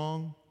right and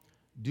wrong,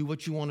 do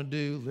what you want to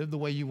do, live the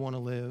way you want to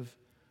live.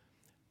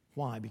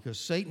 Why? Because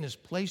Satan has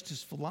placed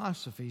his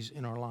philosophies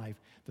in our life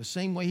the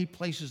same way he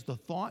places the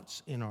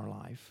thoughts in our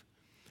life,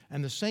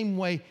 and the same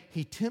way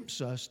he tempts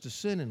us to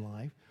sin in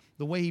life,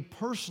 the way he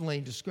personally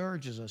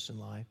discourages us in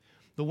life,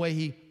 the way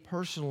he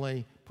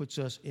personally puts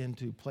us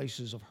into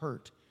places of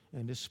hurt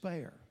and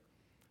despair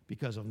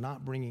because of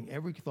not bringing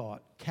every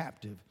thought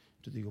captive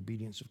to the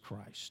obedience of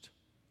Christ.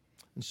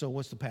 And so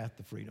what's the path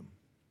to freedom?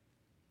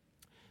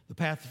 The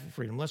path to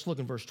freedom. Let's look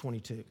in verse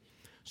 22.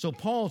 So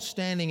Paul's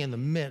standing in the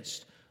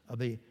midst of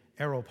the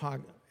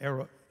Areopagus.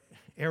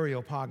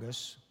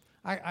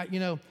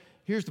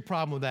 Here's the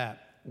problem with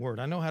that word.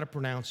 I know how to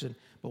pronounce it,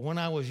 but when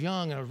I was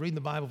young and I was reading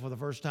the Bible for the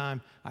first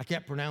time, I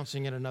kept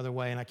pronouncing it another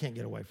way, and I can't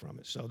get away from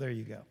it. So there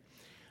you go.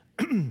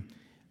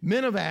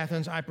 Men of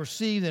Athens, I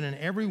perceive that in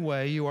every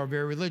way you are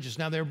very religious.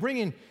 Now, they're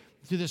bringing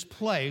to this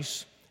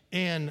place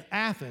in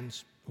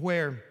Athens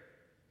where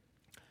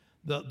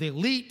the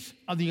elite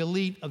of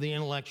the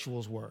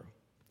intellectuals were.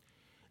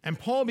 And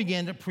Paul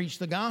began to preach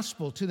the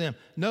gospel to them.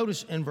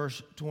 Notice in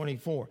verse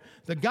 24,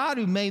 the God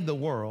who made the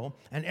world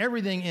and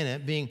everything in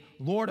it, being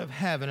Lord of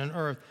heaven and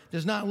earth,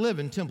 does not live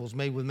in temples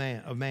made with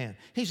man.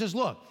 He says,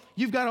 look,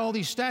 you've got all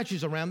these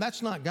statues around.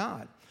 That's not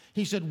God.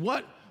 He said,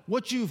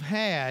 what you've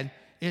had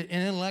in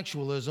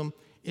intellectualism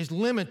is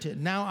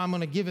limited. Now I'm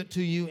going to give it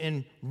to you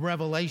in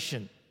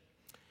revelation.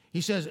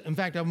 He says, in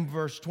fact, in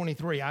verse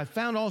 23, I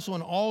found also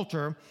an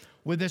altar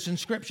with this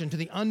inscription, to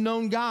the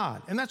unknown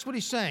God. And that's what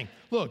he's saying.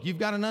 Look, you've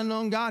got an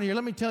unknown God here.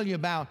 Let me tell you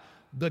about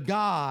the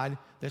God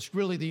that's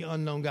really the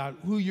unknown God,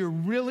 who you're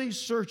really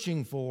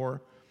searching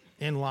for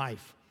in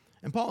life.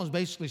 And Paul is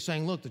basically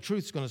saying, look, the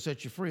truth's going to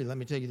set you free. Let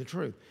me tell you the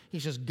truth. He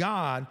says,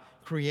 God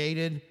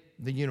created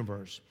the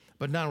universe.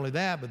 But not only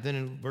that, but then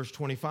in verse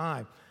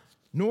 25,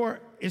 nor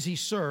is he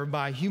served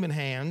by human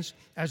hands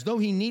as though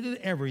he needed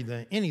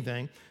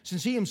anything,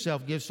 since he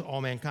himself gives to all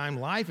mankind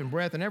life and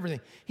breath and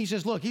everything. He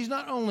says, look, he's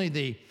not only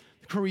the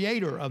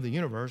creator of the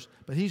universe,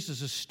 but he's the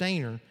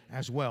sustainer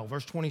as well.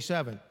 Verse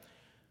 27,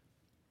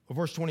 or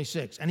verse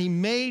 26, and he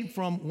made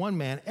from one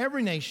man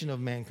every nation of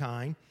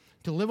mankind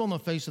to live on the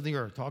face of the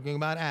earth, talking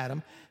about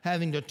Adam,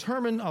 having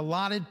determined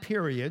allotted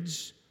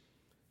periods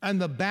and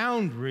the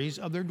boundaries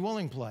of their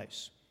dwelling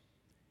place.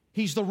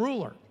 He's the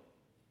ruler.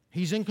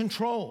 He's in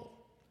control.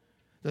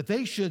 That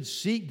they should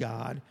seek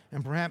God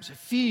and perhaps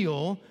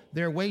feel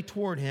their way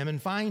toward him and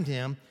find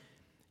him.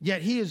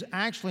 Yet he is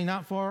actually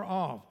not far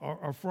off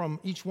or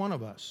from each one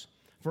of us.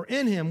 For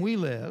in him we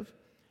live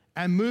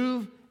and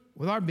move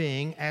with our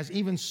being, as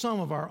even some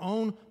of our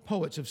own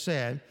poets have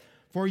said,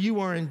 for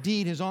you are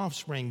indeed his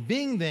offspring.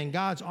 Being then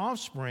God's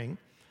offspring,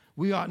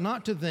 we ought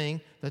not to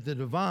think that the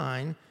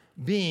divine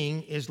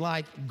being is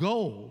like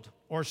gold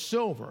or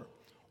silver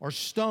or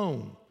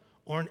stone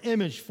or an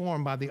image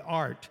formed by the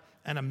art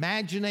and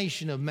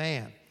imagination of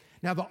man.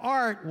 Now the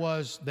art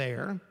was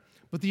there,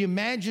 but the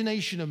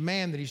imagination of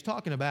man that he's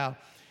talking about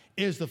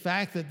is the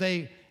fact that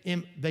they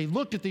they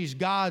looked at these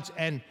gods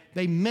and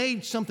they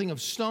made something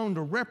of stone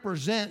to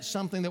represent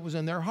something that was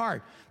in their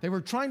heart. They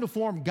were trying to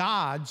form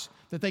gods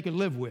that they could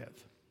live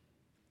with.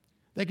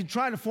 They could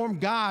try to form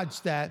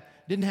gods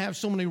that didn't have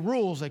so many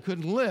rules they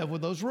couldn't live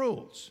with those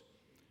rules.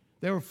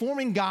 They were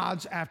forming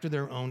gods after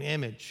their own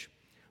image.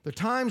 The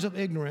times of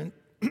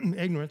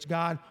ignorance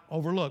God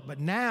overlooked, but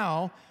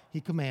now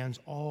he commands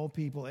all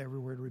people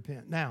everywhere to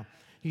repent. Now,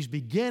 he's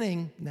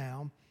beginning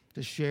now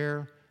to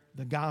share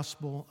the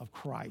gospel of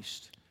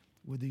Christ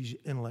with these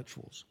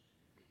intellectuals.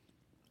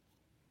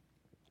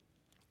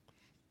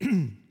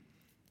 He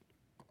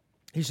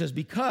says,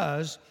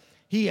 because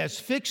he has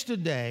fixed a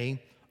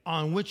day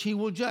on which he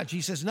will judge.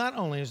 He says, not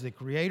only is the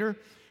creator,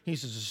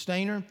 he's the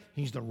sustainer,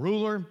 he's the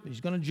ruler, he's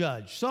going to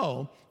judge.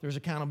 So there's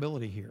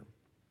accountability here.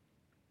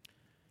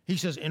 He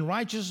says, in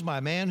righteousness by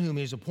a man whom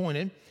he has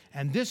appointed,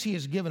 and this he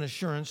has given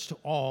assurance to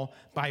all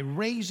by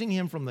raising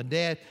him from the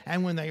dead.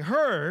 And when they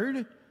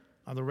heard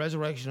of the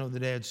resurrection of the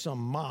dead, some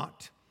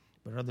mocked,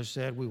 but others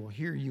said, we will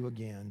hear you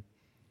again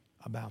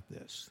about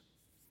this.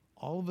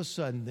 All of a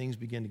sudden, things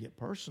begin to get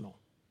personal.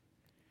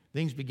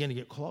 Things begin to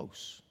get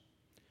close.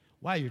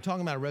 Wow, you're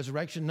talking about a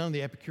resurrection? None of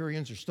the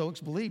Epicureans or Stoics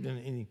believed in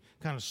any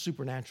kind of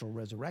supernatural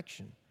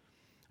resurrection.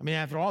 I mean,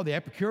 after all, the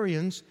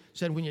Epicureans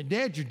said, when you're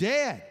dead, you're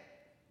dead.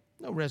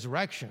 No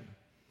resurrection.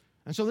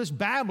 And so this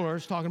babbler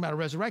is talking about a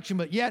resurrection,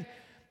 but yet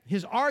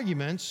his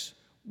arguments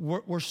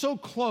were so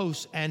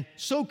close and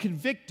so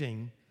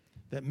convicting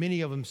that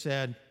many of them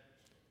said,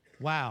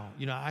 wow,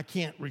 I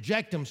can't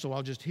reject him, so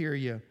I'll just hear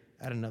you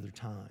at another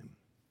time.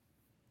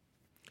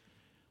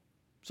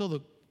 So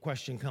the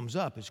question comes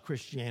up, is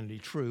Christianity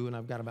true? And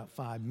I've got about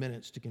 5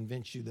 minutes to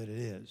convince you that it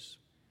is.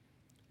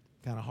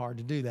 Kind of hard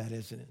to do that,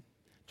 isn't it?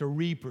 To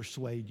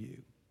re-persuade you.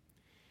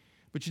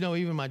 But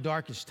even in my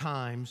darkest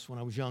times when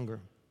I was younger,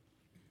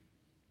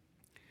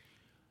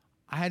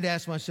 I had to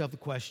ask myself the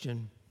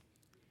question,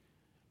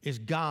 is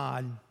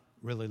God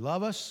really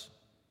love us?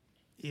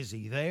 Is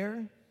he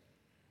there?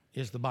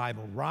 Is the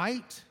Bible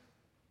right?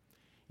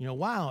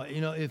 Wow,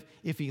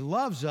 if he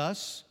loves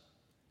us,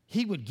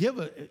 he would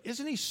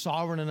isn't he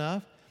sovereign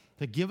enough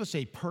to give us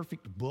a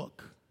perfect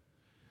book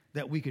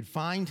that we could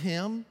find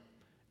him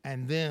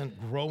and then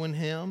grow in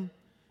him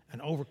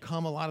and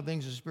overcome a lot of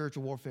things in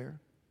spiritual warfare?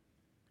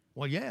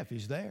 Well, yeah, if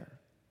he's there.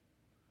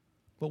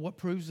 But what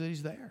proves that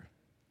he's there?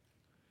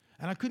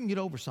 And I couldn't get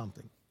over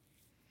something.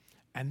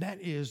 And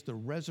that is the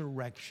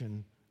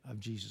resurrection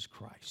of Jesus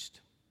Christ.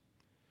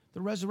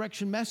 The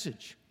resurrection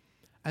message.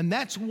 And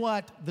that's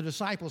what the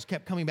disciples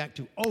kept coming back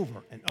to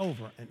over and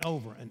over and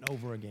over and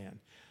over again.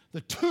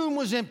 The tomb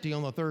was empty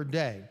on the third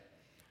day.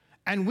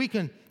 And we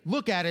can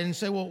look at it and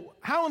say, well,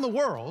 how in the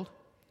world,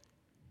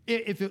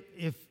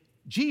 if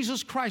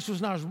Jesus Christ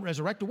was not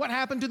resurrected, what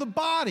happened to the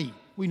body?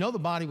 We know the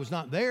body was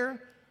not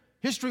there.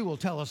 History will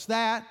tell us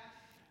that.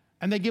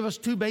 And they give us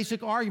two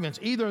basic arguments.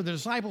 Either the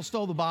disciples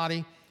stole the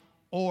body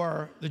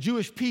or the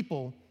Jewish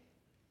people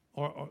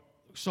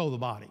stole the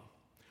body.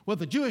 Well,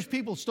 the Jewish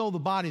people stole the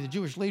body, the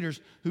Jewish leaders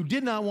who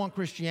did not want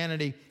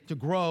Christianity to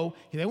grow.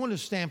 They wanted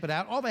to stamp it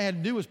out. All they had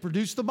to do was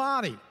produce the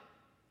body.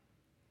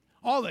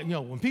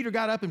 When Peter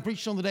got up and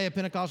preached on the day of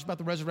Pentecost about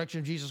the resurrection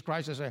of Jesus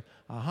Christ, they say,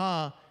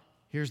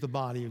 here's the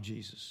body of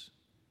Jesus.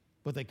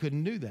 But they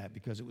couldn't do that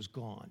because it was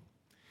gone.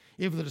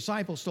 If the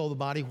disciples stole the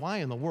body, why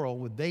in the world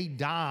would they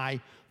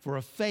die for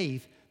a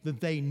faith that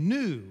they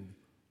knew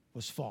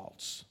was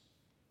false?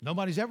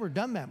 Nobody's ever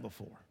done that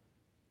before.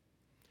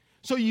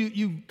 So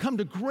you come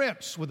to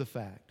grips with the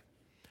fact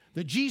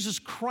that Jesus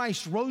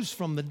Christ rose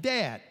from the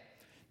dead.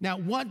 Now,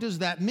 what does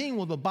that mean?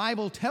 Well, the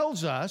Bible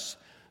tells us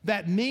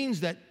that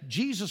means that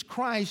Jesus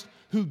Christ,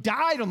 who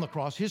died on the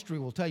cross, history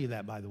will tell you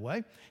that, by the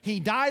way, he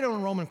died on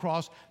a Roman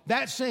cross,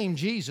 that same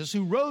Jesus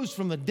who rose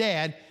from the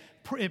dead,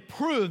 it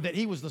proved that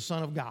he was the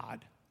Son of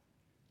God.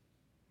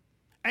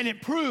 And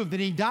it proved that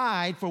he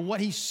died for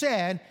what he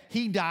said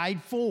he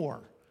died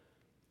for.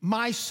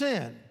 My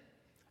sin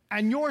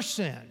and your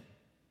sin.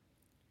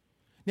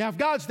 Now, if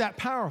God's that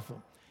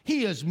powerful,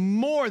 he is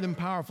more than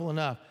powerful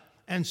enough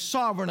and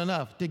sovereign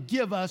enough to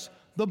give us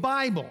the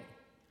Bible.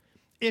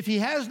 If he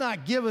has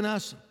not given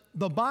us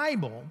the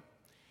Bible,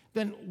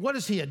 then what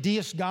is he, a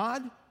deist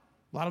God?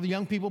 A lot of the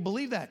young people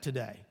believe that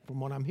today, from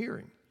what I'm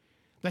hearing.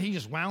 That he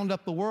just wound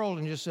up the world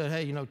and just said,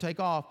 hey, take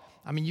off.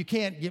 I mean, you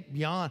can't get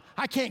beyond.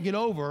 I can't get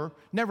over,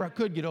 never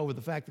could get over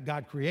the fact that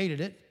God created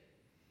it.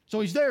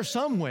 So he's there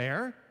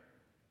somewhere.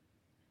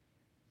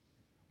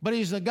 But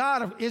is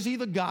he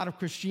the God of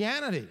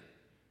Christianity?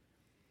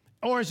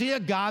 Or is he a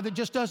God that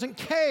just doesn't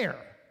care?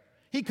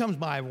 He comes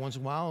by every once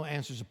in a while and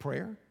answers a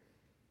prayer.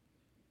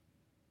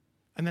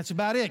 And that's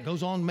about it.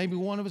 Goes on maybe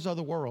one of his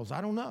other worlds.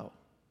 I don't know.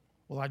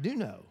 Well, I do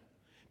know.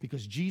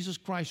 Because Jesus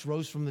Christ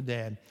rose from the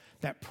dead,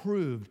 that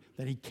proved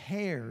that he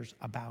cares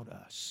about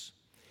us.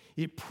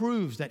 It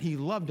proves that he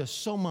loved us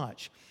so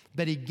much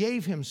that he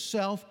gave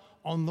himself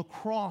on the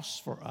cross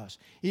for us.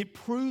 It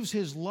proves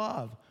his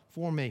love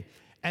for me.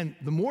 And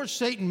the more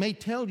Satan may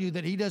tell you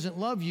that he doesn't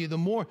love you, the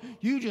more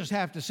you just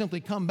have to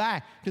simply come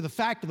back to the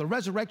fact of the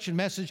resurrection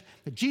message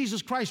that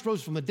Jesus Christ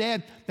rose from the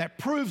dead, that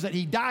proves that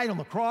he died on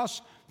the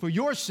cross for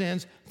your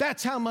sins.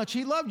 That's how much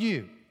he loved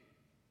you.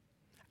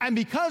 And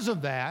because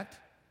of that,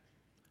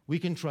 we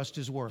can trust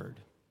his word.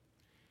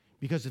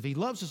 Because if he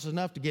loves us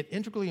enough to get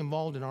integrally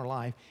involved in our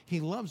life, he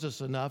loves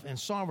us enough and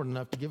sovereign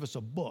enough to give us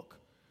a book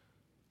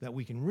that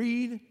we can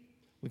read,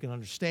 we can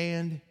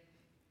understand,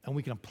 and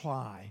we can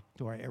apply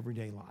to our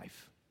everyday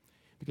life.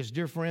 Because,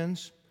 dear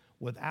friends,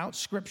 without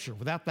Scripture,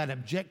 without that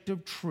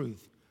objective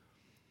truth,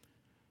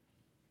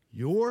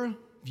 your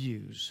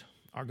views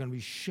are going to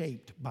be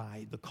shaped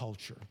by the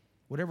culture,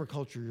 whatever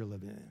culture you're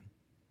living in.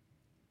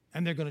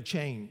 And they're going to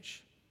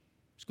change.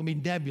 It's going to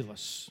be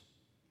nebulous.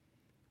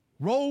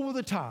 Roll with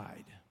the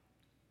tide,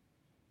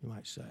 you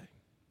might say.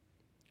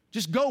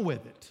 Just go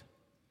with it.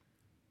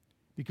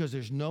 Because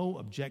there's no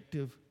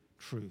objective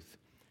truth.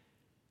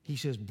 He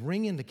says,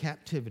 bring into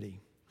captivity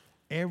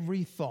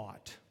every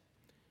thought,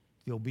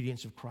 the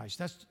obedience of Christ.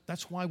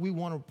 That's why we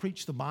want to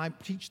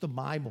teach the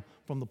Bible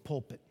from the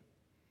pulpit.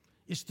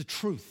 It's the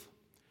truth.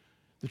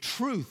 The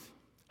truth,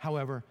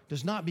 however,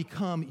 does not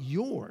become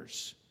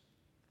yours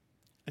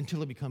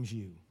until it becomes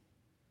you.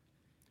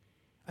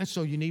 And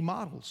so you need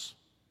models.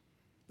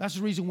 That's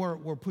the reason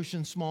we're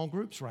pushing small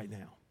groups right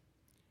now.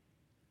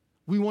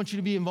 We want you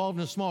to be involved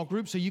in a small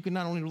group so you can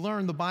not only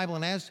learn the Bible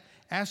and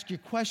ask your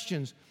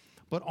questions,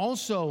 but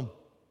also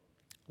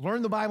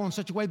learn the Bible in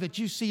such a way that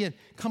you see it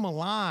come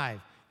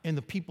alive in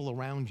the people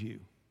around you.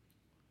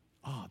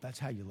 Oh, that's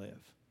how you live.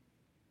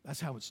 That's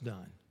how it's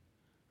done.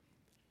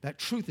 That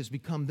truth has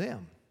become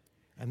them,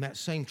 and that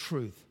same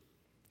truth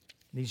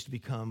needs to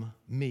become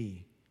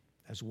me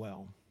as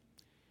well.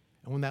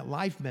 And when that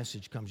life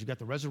message comes, you got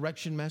the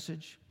resurrection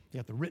message, you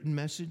got the written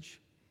message,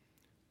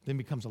 then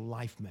becomes a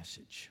life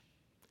message.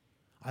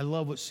 I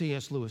love what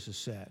C.S. Lewis has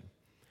said.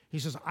 He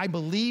says, I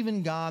believe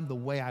in God the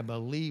way I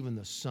believe in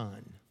the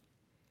sun,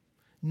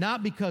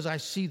 not because I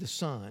see the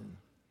sun,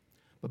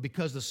 but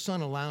because the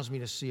sun allows me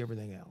to see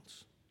everything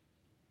else.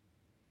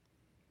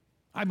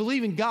 I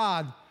believe in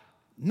God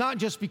not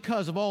just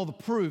because of all the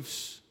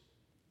proofs.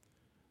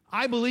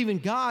 I believe in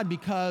God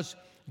because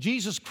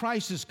Jesus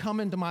Christ has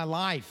come into my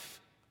life,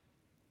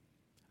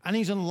 and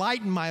he's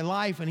enlightened my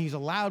life, and he's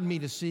allowed me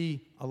to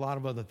see a lot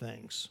of other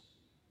things.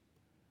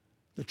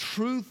 The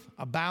truth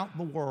about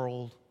the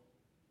world,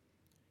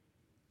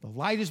 the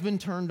light has been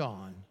turned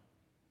on.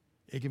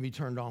 It can be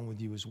turned on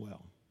with you as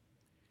well.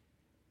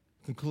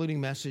 Concluding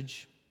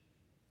message,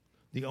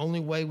 the only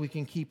way we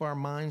can keep our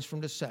minds from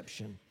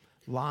deception,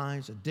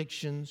 lies,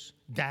 addictions,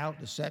 doubt,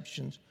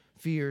 deceptions,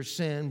 fear,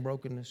 sin,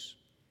 brokenness,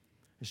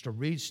 is to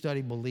read,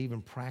 study, believe,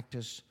 and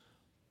practice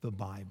the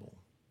Bible,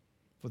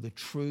 for the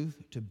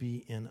truth to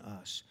be in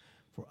us,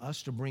 for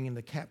us to bring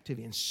into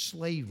captivity,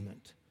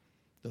 enslavement,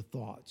 the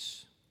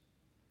thoughts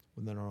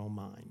within our own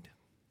mind.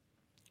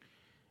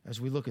 As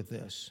we look at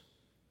this,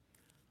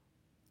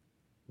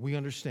 we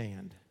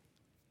understand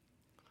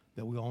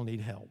that we all need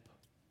help.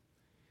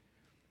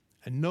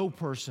 And no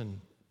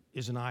person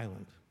is an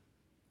island.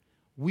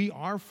 We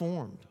are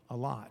formed a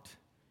lot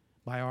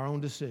by our own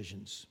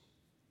decisions.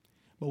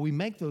 But we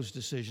make those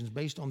decisions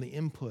based on the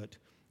input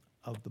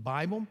of the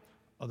Bible,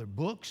 other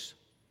books,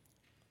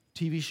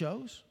 TV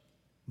shows,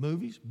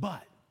 movies.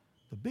 But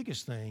the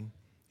biggest thing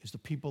is the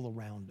people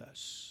around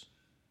us.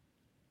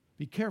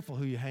 Be careful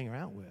who you hang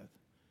around with.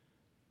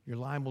 You're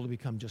liable to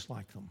become just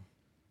like them.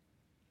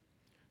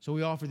 So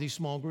we offer these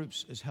small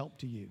groups as help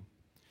to you.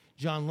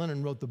 John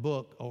Lennon wrote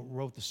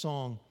the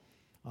song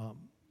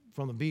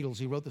from the Beatles.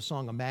 He wrote the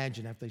song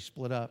Imagine after they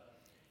split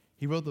up.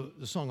 He wrote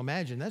the song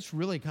Imagine. That's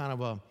really kind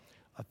of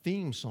a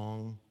theme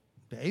song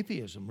to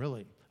atheism,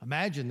 really.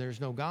 Imagine there's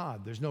no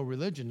God, there's no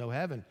religion, no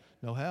heaven,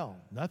 no hell,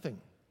 nothing.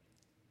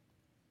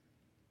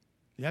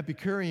 The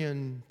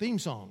Epicurean theme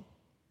song.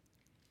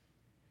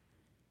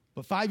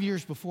 But 5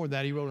 years before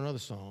that, he wrote another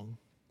song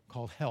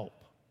called Help.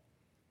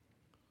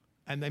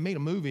 And they made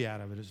a movie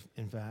out of it,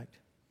 in fact,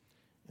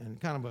 and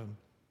kind of a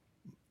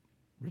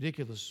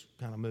ridiculous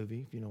kind of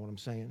movie, if you know what I'm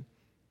saying.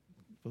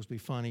 Supposed to be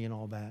funny and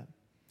all that.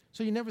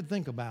 So you never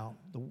think about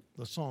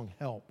the song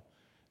Help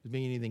as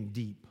being anything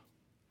deep.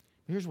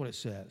 But here's what it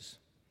says.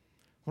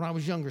 When I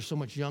was younger, so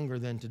much younger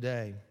than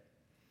today,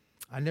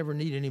 I never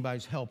needed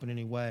anybody's help in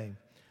any way.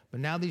 But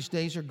now these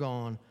days are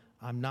gone,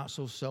 I'm not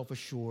so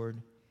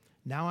self-assured.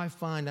 Now I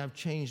find I've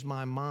changed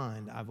my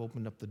mind. I've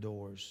opened up the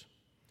doors.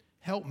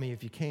 Help me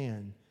if you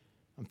can.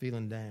 I'm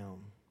feeling down.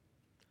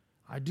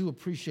 I do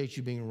appreciate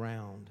you being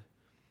around.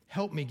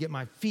 Help me get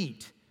my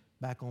feet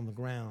back on the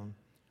ground.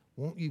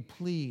 Won't you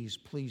please,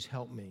 please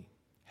help me?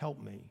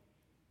 Help me.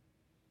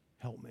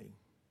 Help me.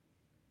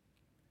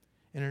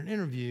 In an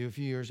interview a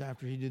few years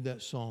after he did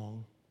that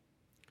song,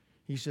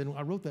 he said,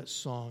 I wrote that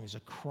song as a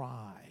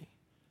cry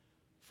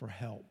for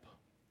help.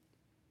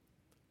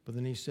 But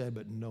then he said,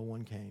 but no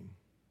one came.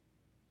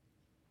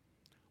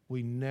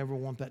 We never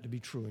want that to be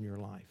true in your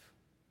life.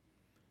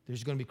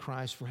 There's going to be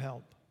cries for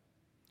help.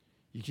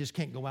 You just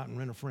can't go out and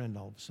rent a friend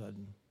all of a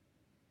sudden.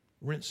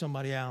 rent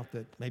somebody out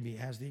that maybe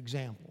has the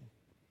example.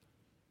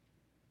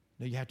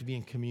 No, you have to be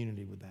in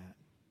community with that.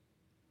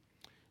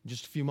 In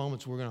just a few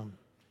moments, we're going to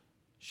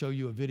show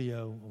you a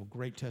video of a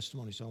great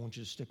testimony, so I want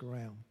you to stick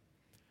around.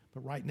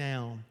 But right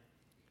now,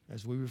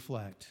 as we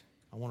reflect,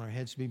 I want our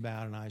heads to be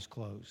bowed and eyes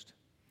closed.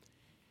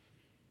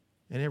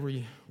 And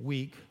every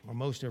week, or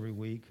most every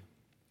week,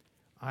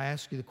 I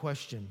ask you the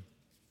question,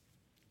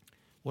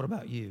 what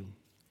about you?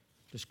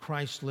 Does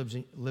Christ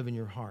live in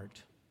your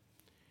heart?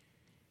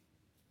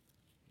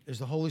 Is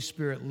the Holy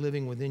Spirit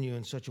living within you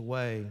in such a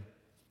way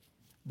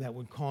that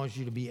would cause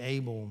you to be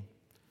able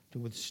to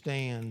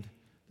withstand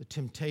the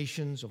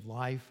temptations of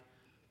life,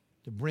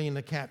 to bring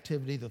into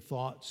captivity the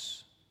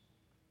thoughts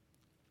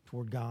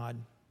toward God?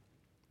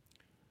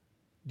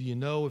 Do you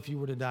know if you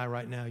were to die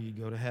right now, you'd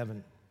go to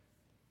heaven?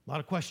 A lot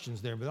of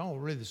questions there, but all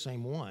really the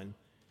same one.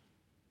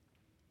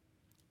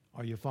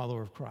 Are you a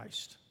follower of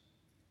Christ?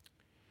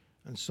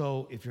 And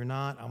so if you're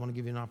not, I want to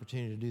give you an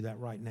opportunity to do that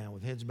right now.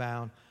 With heads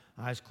bowed,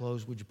 eyes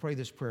closed, would you pray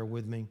this prayer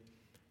with me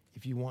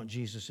if you want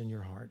Jesus in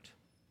your heart?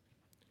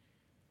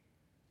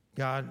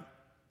 God,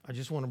 I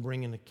just want to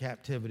bring into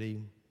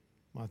captivity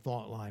my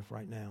thought life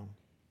right now.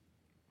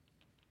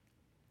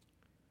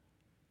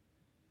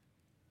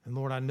 And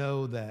Lord, I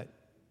know that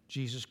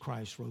Jesus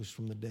Christ rose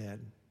from the dead.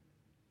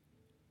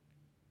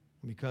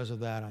 And because of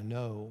that, I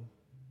know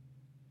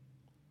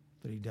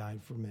that he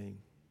died for me.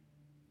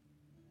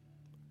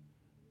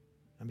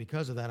 And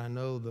because of that, I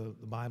know the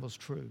Bible's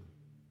true.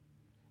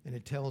 And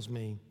it tells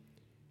me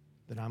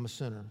that I'm a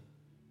sinner.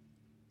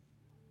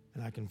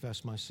 And I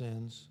confess my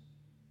sins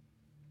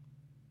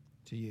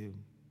to you.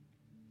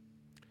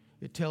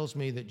 It tells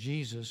me that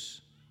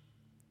Jesus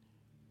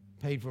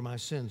paid for my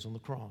sins on the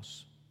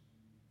cross.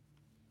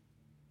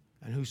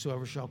 And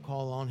whosoever shall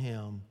call on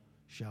him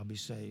shall be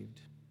saved.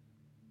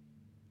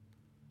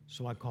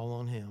 So I call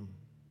on him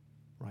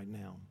right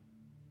now.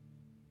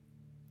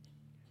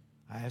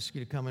 I ask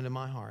you to come into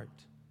my heart.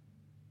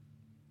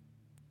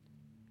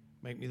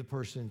 Make me the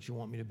person that you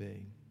want me to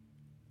be.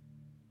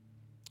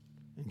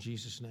 In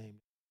Jesus' name.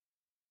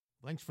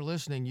 Thanks for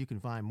listening. You can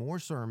find more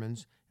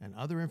sermons and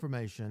other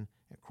information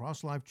at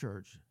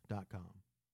crosslifechurch.com.